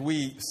sometimes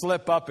we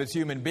slip up as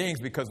human beings,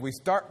 because we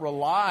start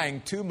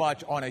relying too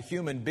much on a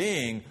human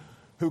being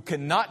who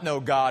cannot know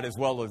God as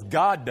well as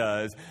God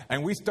does,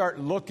 and we start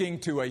looking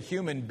to a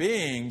human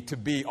being to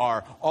be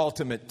our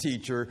ultimate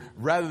teacher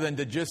rather than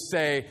to just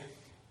say,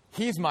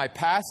 he's my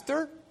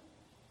pastor,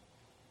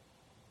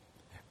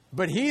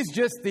 but he's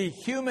just the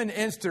human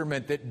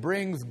instrument that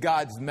brings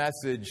God's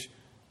message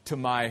to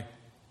my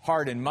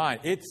heart and mind.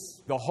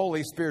 It's the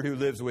Holy Spirit who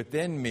lives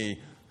within me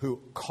who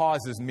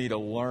causes me to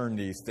learn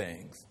these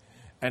things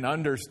and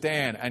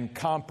understand and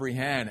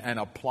comprehend and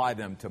apply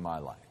them to my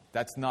life.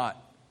 That's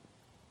not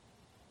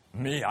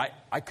me.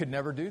 I could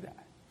never do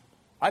that.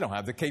 I don't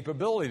have the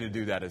capability to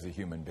do that as a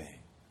human being.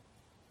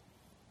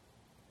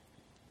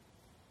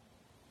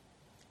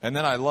 And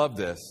then I love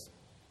this.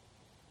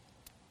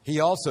 He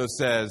also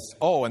says,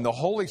 and the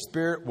Holy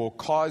Spirit will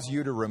cause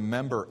you to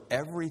remember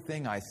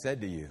everything I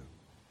said to you.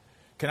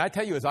 Can I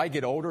tell you, as I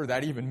get older,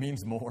 that even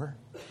means more?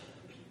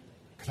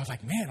 Because I was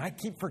like, man, I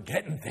keep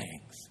forgetting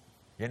things,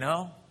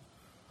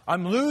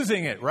 I'm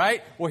losing it,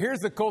 right? Well, here's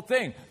the cool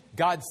thing.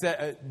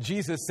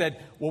 Jesus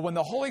said, well, when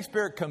the Holy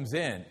Spirit comes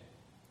in,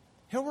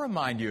 He'll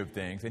remind you of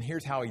things, and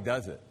here's how He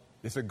does it.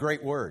 It's a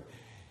great word.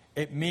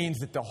 It means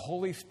that the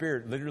Holy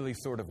Spirit literally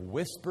sort of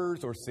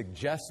whispers or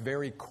suggests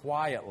very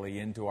quietly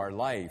into our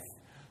life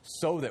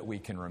so that we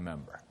can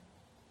remember.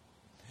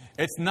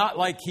 It's not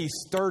like He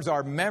stirs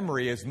our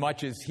memory as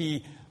much as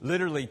He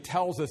literally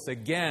tells us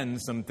again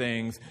some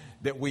things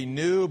that we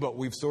knew but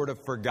we've sort of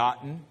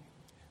forgotten.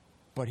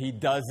 But He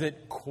does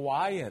it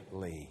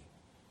quietly.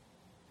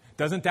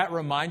 Doesn't that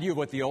remind you of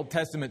what the Old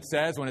Testament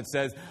says when it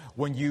says,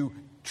 when you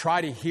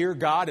try to hear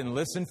God and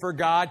listen for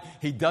God,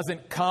 He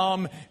doesn't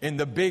come in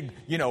the big,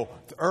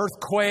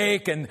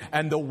 earthquake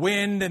and the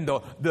wind and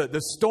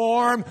the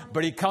storm,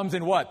 but He comes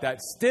in what?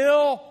 That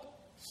still,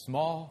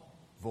 small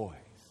voice.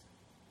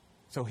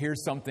 So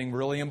here's something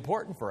really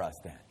important for us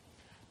then.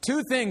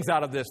 Two things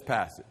out of this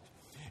passage.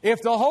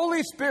 If the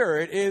Holy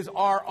Spirit is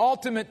our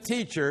ultimate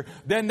teacher,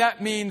 then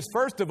that means,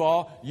 first of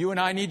all, you and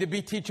I need to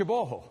be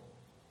teachable.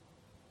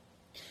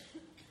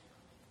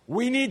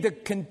 We need to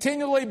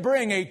continually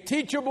bring a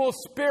teachable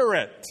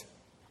spirit,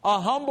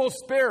 a humble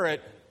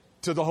spirit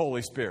to the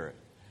Holy Spirit.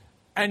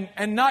 And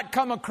not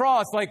come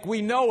across like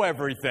we know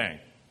everything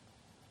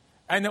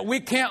and that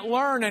we can't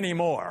learn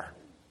anymore.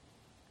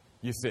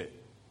 You see.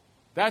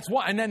 That's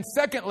one. And then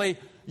secondly,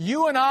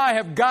 you and I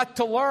have got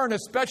to learn,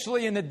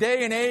 especially in the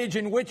day and age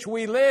in which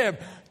we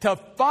live, to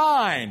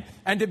find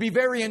and to be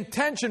very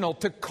intentional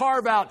to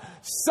carve out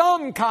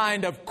some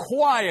kind of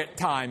quiet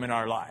time in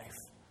our life.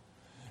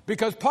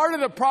 Because part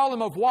of the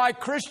problem of why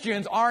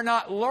Christians are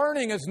not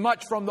learning as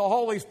much from the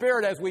Holy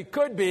Spirit as we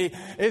could be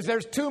is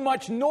there's too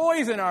much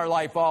noise in our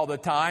life all the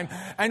time,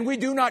 and we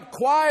do not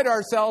quiet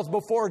ourselves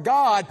before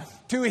God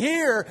to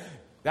hear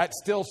that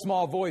still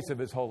small voice of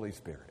His Holy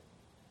Spirit.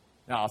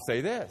 Now, I'll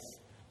say this.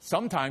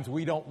 Sometimes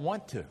we don't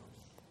want to.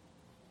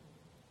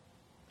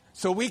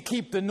 So we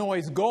keep the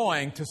noise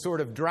going to sort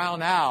of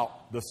drown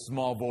out the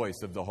small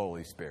voice of the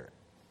Holy Spirit.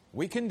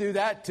 We can do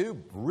that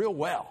too, real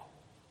well.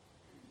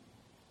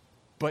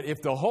 But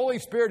if the Holy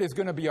Spirit is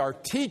going to be our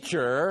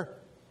teacher,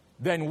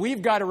 then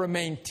we've got to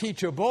remain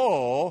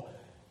teachable,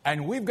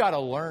 and we've got to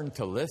learn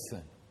to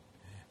listen.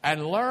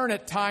 And learn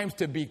at times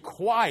to be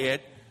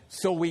quiet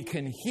so we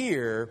can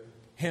hear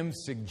Him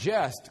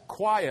suggest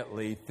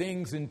quietly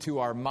things into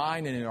our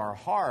mind and in our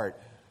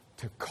heart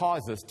to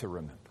cause us to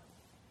remember.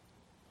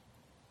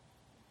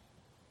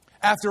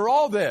 After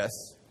all this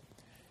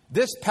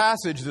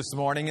passage this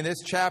morning in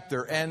this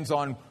chapter ends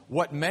on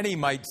what many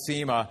might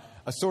seem a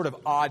sort of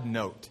odd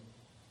note.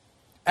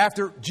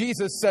 After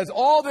Jesus says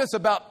all this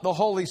about the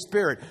Holy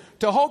Spirit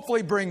to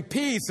hopefully bring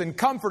peace and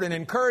comfort and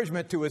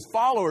encouragement to His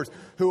followers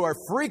who are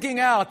freaking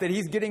out that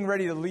He's getting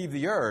ready to leave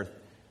the earth,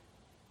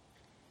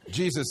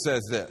 Jesus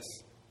says this.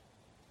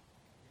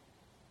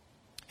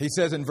 He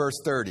says in verse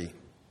 30,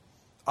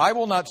 I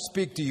will not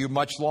speak to you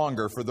much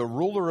longer, for the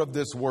ruler of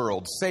this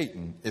world,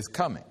 Satan, is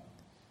coming.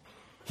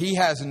 He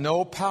has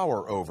no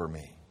power over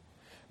me,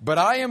 But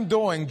I am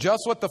doing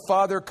just what the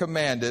Father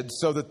commanded,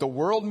 so that the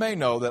world may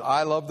know that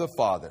I love the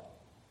Father.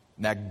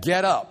 Now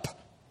get up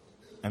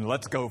and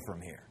let's go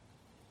from here.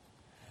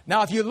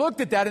 Now, if you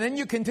looked at that and then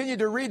you continued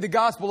to read the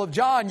Gospel of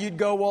John, you'd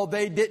go, well,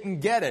 they didn't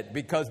get it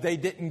because they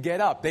didn't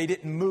get up. They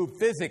didn't move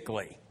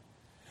physically.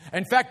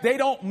 In fact, they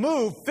don't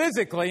move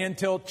physically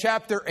until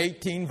chapter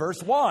 18,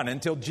 verse 1,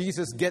 until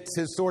Jesus gets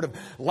his sort of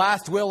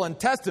last will and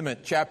testament,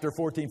 chapter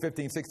 14,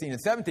 15, 16,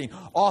 and 17,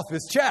 off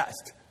his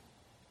chest.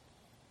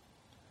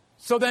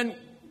 So then,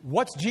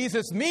 what's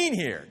Jesus mean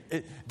here?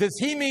 Does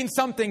he mean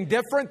something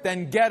different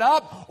than get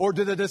up, or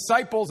do the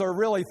disciples are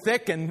really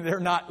thick and they're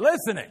not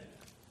listening?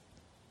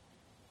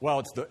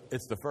 Well,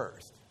 it's the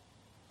first.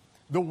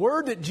 The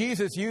word that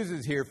Jesus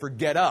uses here for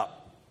get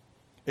up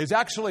is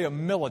actually a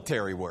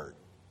military word.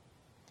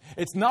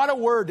 It's not a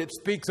word that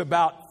speaks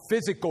about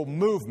physical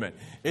movement.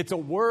 It's a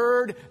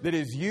word that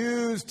is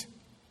used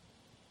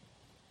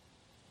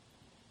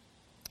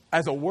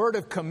as a word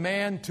of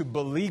command to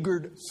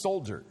beleaguered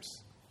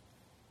soldiers.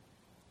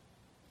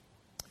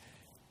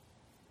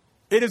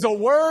 It is a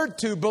word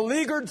to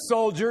beleaguered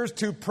soldiers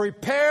to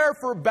prepare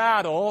for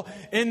battle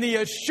in the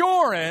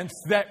assurance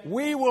that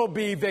we will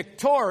be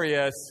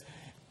victorious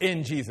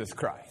in Jesus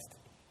Christ.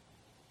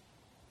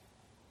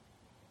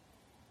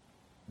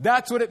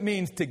 That's what it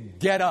means to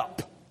get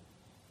up.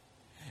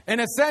 In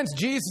a sense,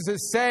 Jesus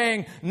is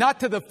saying, not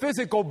to the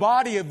physical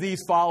body of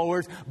these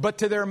followers, but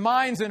to their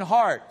minds and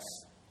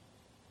hearts,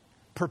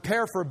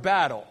 prepare for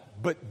battle,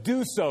 but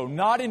do so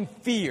not in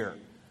fear.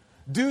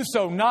 Do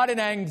so not in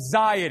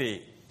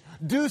anxiety.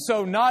 Do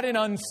so not in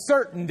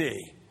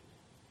uncertainty.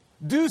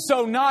 Do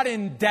so not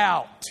in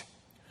doubt.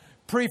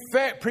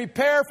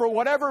 Prepare for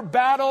whatever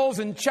battles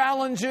and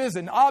challenges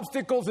and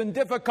obstacles and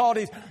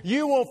difficulties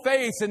you will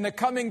face in the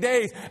coming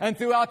days and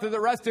throughout the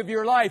rest of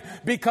your life,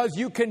 because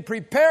you can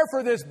prepare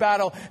for this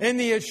battle in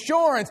the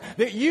assurance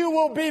that you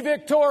will be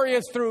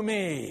victorious through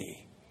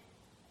me.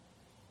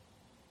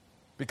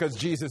 Because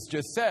Jesus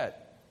just said,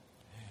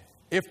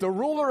 if the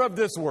ruler of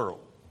this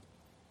world,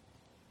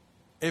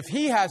 if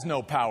he has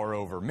no power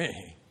over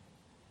me,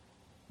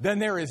 then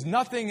there is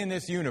nothing in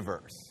this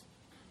universe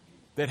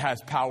that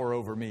has power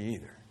over me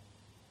either.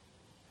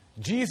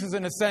 Jesus,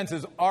 in a sense,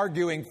 is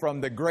arguing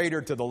from the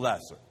greater to the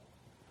lesser.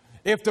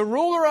 If the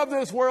ruler of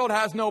this world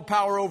has no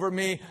power over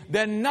me,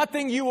 then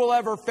nothing you will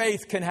ever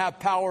face can have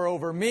power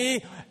over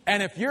me.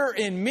 And if you're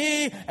in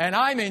me and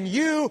I'm in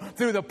you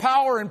through the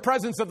power and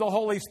presence of the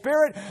Holy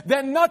Spirit,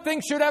 then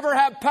nothing should ever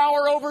have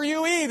power over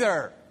you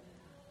either.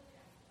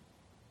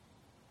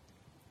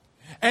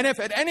 And if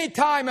at any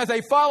time as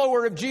a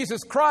follower of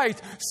Jesus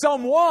Christ,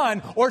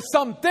 someone or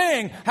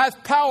something has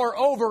power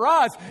over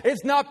us,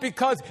 it's not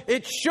because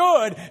it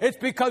should, it's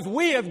because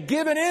we have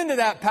given into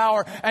that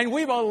power and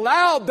we've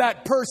allowed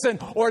that person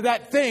or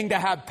that thing to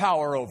have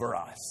power over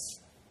us.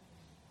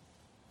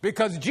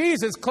 Because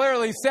Jesus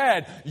clearly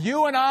said,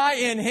 you and I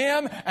in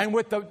Him and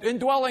with the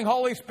indwelling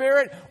Holy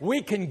Spirit,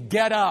 we can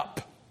get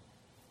up.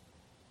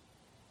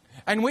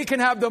 And we can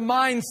have the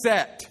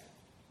mindset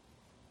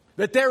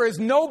that there is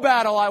no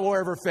battle I will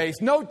ever face,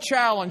 no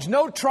challenge,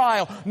 no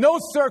trial, no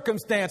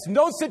circumstance,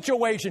 no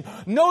situation,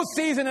 no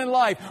season in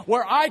life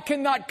where I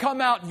cannot come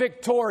out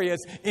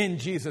victorious in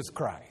Jesus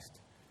Christ.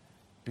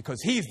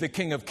 Because He's the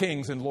King of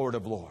Kings and Lord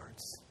of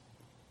Lords.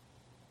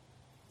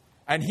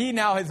 And He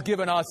now has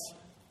given us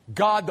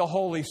God the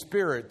Holy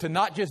Spirit to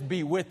not just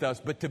be with us,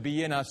 but to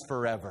be in us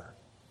forever.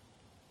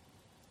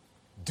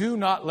 Do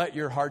not let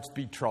your hearts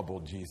be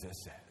troubled,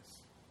 Jesus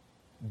says.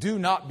 Do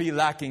not be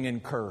lacking in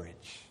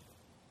courage.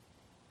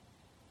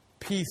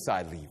 Peace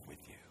I leave with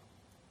you.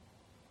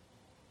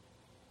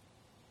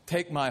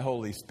 Take my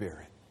Holy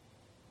Spirit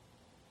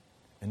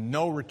and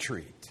no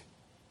retreat.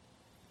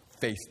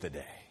 Face the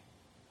day.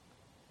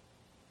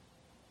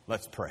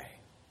 Let's pray.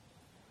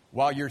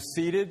 While you're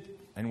seated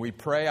and we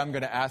pray, I'm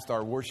going to ask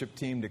our worship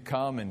team to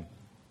come, and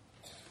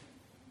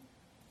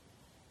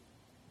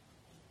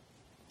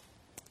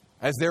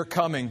as they're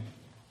coming,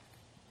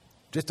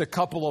 just a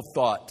couple of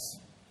thoughts.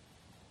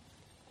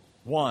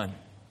 One,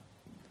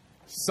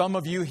 some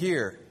of you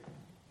here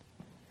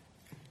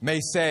may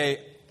say,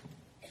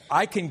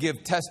 I can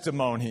give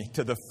testimony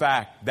to the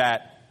fact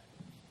that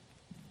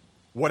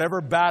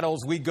whatever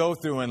battles we go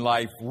through in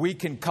life, we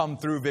can come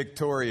through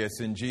victorious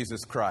in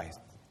Jesus Christ.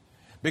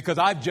 Because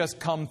I've just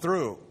come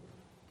through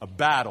a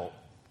battle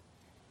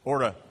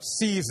or a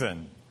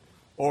season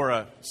or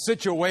a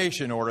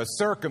situation or a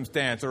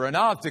circumstance or an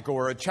obstacle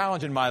or a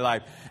challenge in my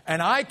life.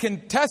 And I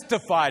can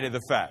testify to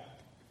the fact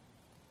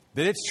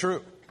that it's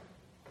true.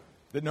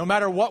 That no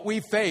matter what we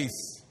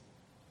face,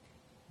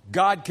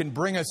 God can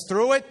bring us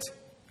through it,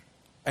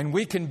 and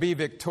we can be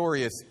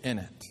victorious in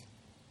it.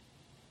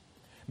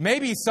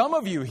 Maybe some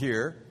of you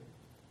here,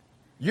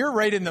 you're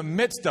right in the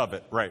midst of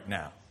it right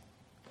now.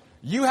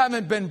 You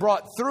haven't been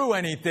brought through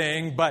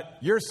anything, but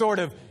you're sort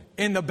of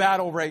in the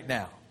battle right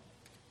now.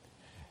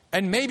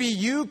 And maybe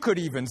you could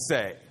even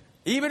say,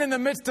 even in the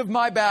midst of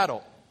my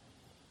battle,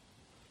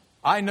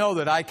 I know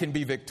that I can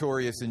be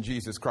victorious in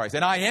Jesus Christ.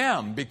 And I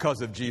am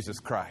because of Jesus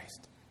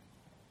Christ.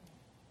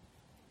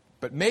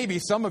 But maybe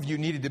some of you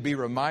needed to be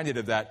reminded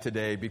of that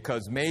today,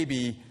 because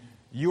maybe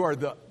you are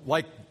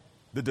like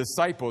the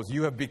disciples,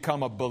 you have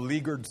become a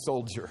beleaguered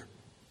soldier,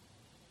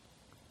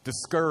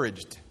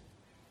 discouraged,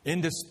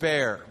 in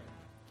despair,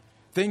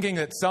 thinking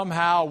that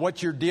somehow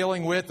what you're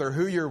dealing with or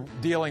who you're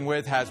dealing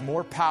with has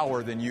more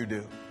power than you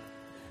do.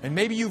 And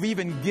maybe you've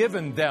even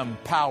given them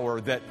power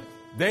that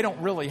they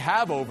don't really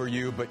have over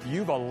you, but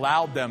you've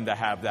allowed them to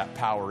have that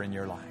power in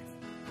your life.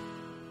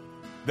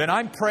 Then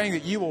I'm praying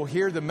that you will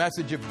hear the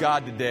message of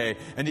God today,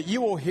 and that you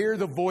will hear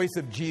the voice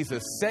of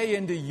Jesus say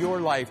into your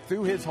life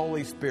through His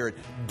Holy Spirit,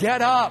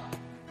 get up.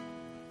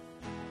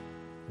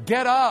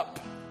 Get up.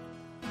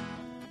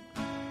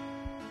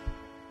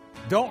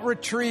 Don't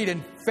retreat,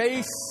 and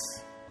face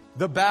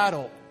the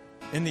battle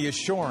in the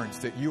assurance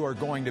that you are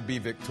going to be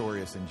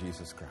victorious in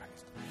Jesus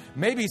Christ.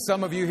 Maybe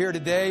some of you here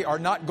today are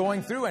not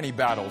going through any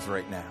battles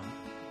right now.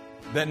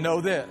 Then know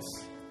this: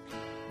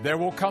 there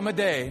will come a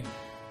day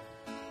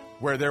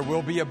where there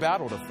will be a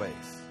battle to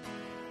face.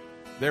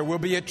 There will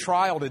be a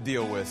trial to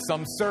deal with,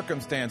 some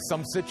circumstance,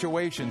 some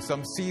situation,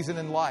 some season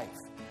in life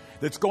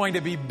that's going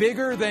to be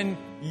bigger than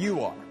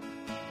you are.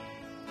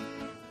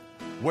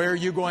 Where are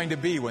you going to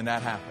be when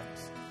that happens?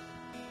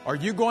 Are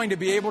you going to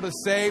be able to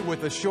say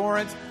with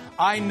assurance,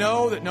 I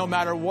know that no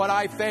matter what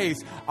I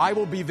face, I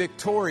will be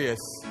victorious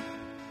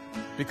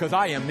because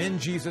I am in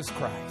Jesus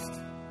Christ.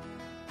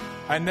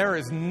 And there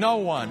is no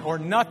one or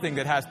nothing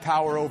that has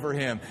power over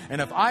Him. And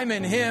if I'm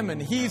in Him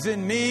and He's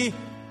in me,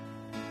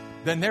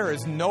 then there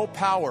is no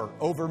power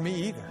over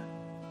me either.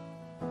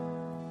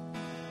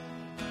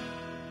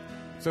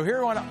 So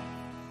here's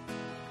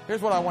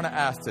what I want to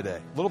ask today.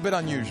 A little bit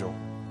unusual.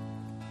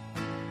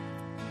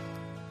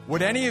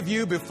 Would any of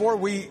you, before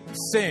we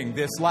sing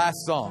this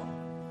last song,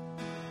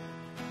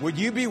 would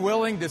you be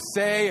willing to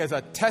say as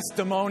a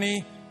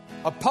testimony,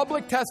 a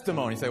public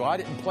testimony, say, well, I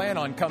didn't plan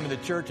on coming to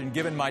church and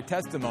giving my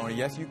testimony.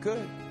 Yes, you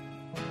could.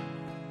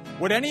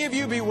 Would any of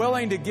you be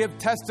willing to give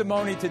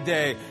testimony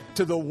today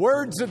to the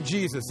words of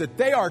Jesus, that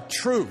they are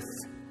truth,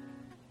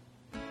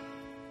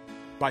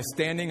 by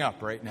standing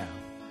up right now,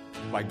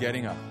 by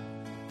getting up?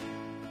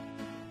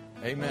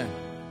 Amen.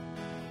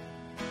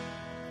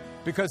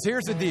 Because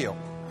here's the deal.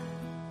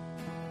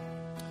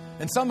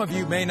 And some of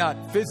you may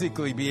not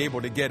physically be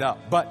able to get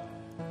up, but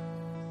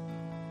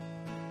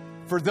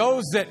for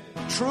those that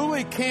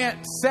truly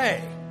can't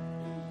say,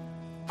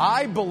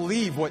 I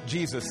believe what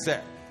Jesus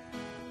said.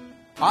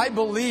 I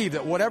believe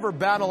that whatever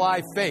battle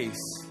I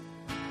face,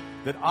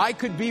 that I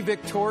could be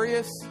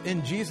victorious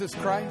in Jesus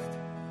Christ.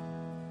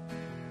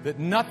 That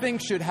nothing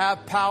should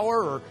have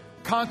power or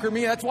conquer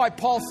me. That's why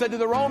Paul said to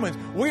the Romans,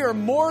 we are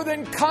more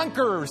than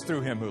conquerors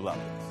through Him who loved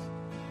us.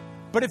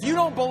 But if you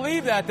don't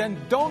believe that, then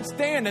don't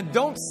stand and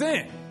don't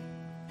sing.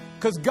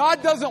 Because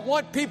God doesn't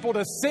want people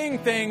to sing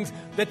things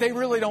that they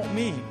really don't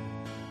mean.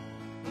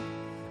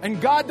 And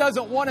God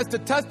doesn't want us to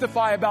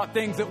testify about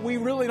things that we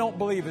really don't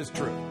believe is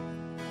true.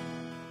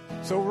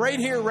 So right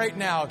here, right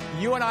now,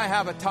 you and I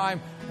have a time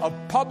of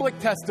public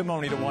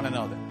testimony to one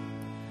another.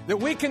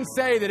 That we can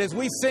say that as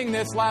we sing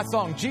this last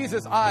song,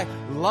 Jesus, I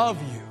love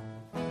you.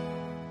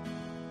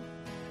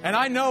 And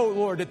I know,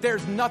 Lord, that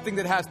there's nothing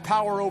that has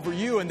power over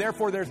you, and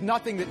therefore there's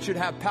nothing that should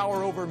have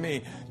power over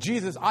me.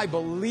 Jesus, I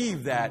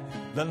believe that.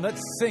 Then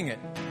let's sing it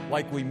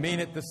like we mean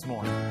it this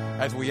morning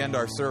as we end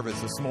our service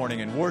this morning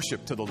in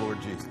worship to the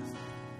Lord Jesus.